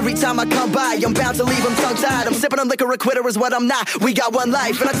right. Every time I come by, I'm bound to leave them tongue-tied. I'm sipping on liquor, a quitter is what I'm not. We got one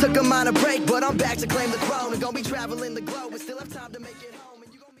life, and I took a minor break, but I'm back to claim the throne. And gonna be traveling the globe, and still have time to make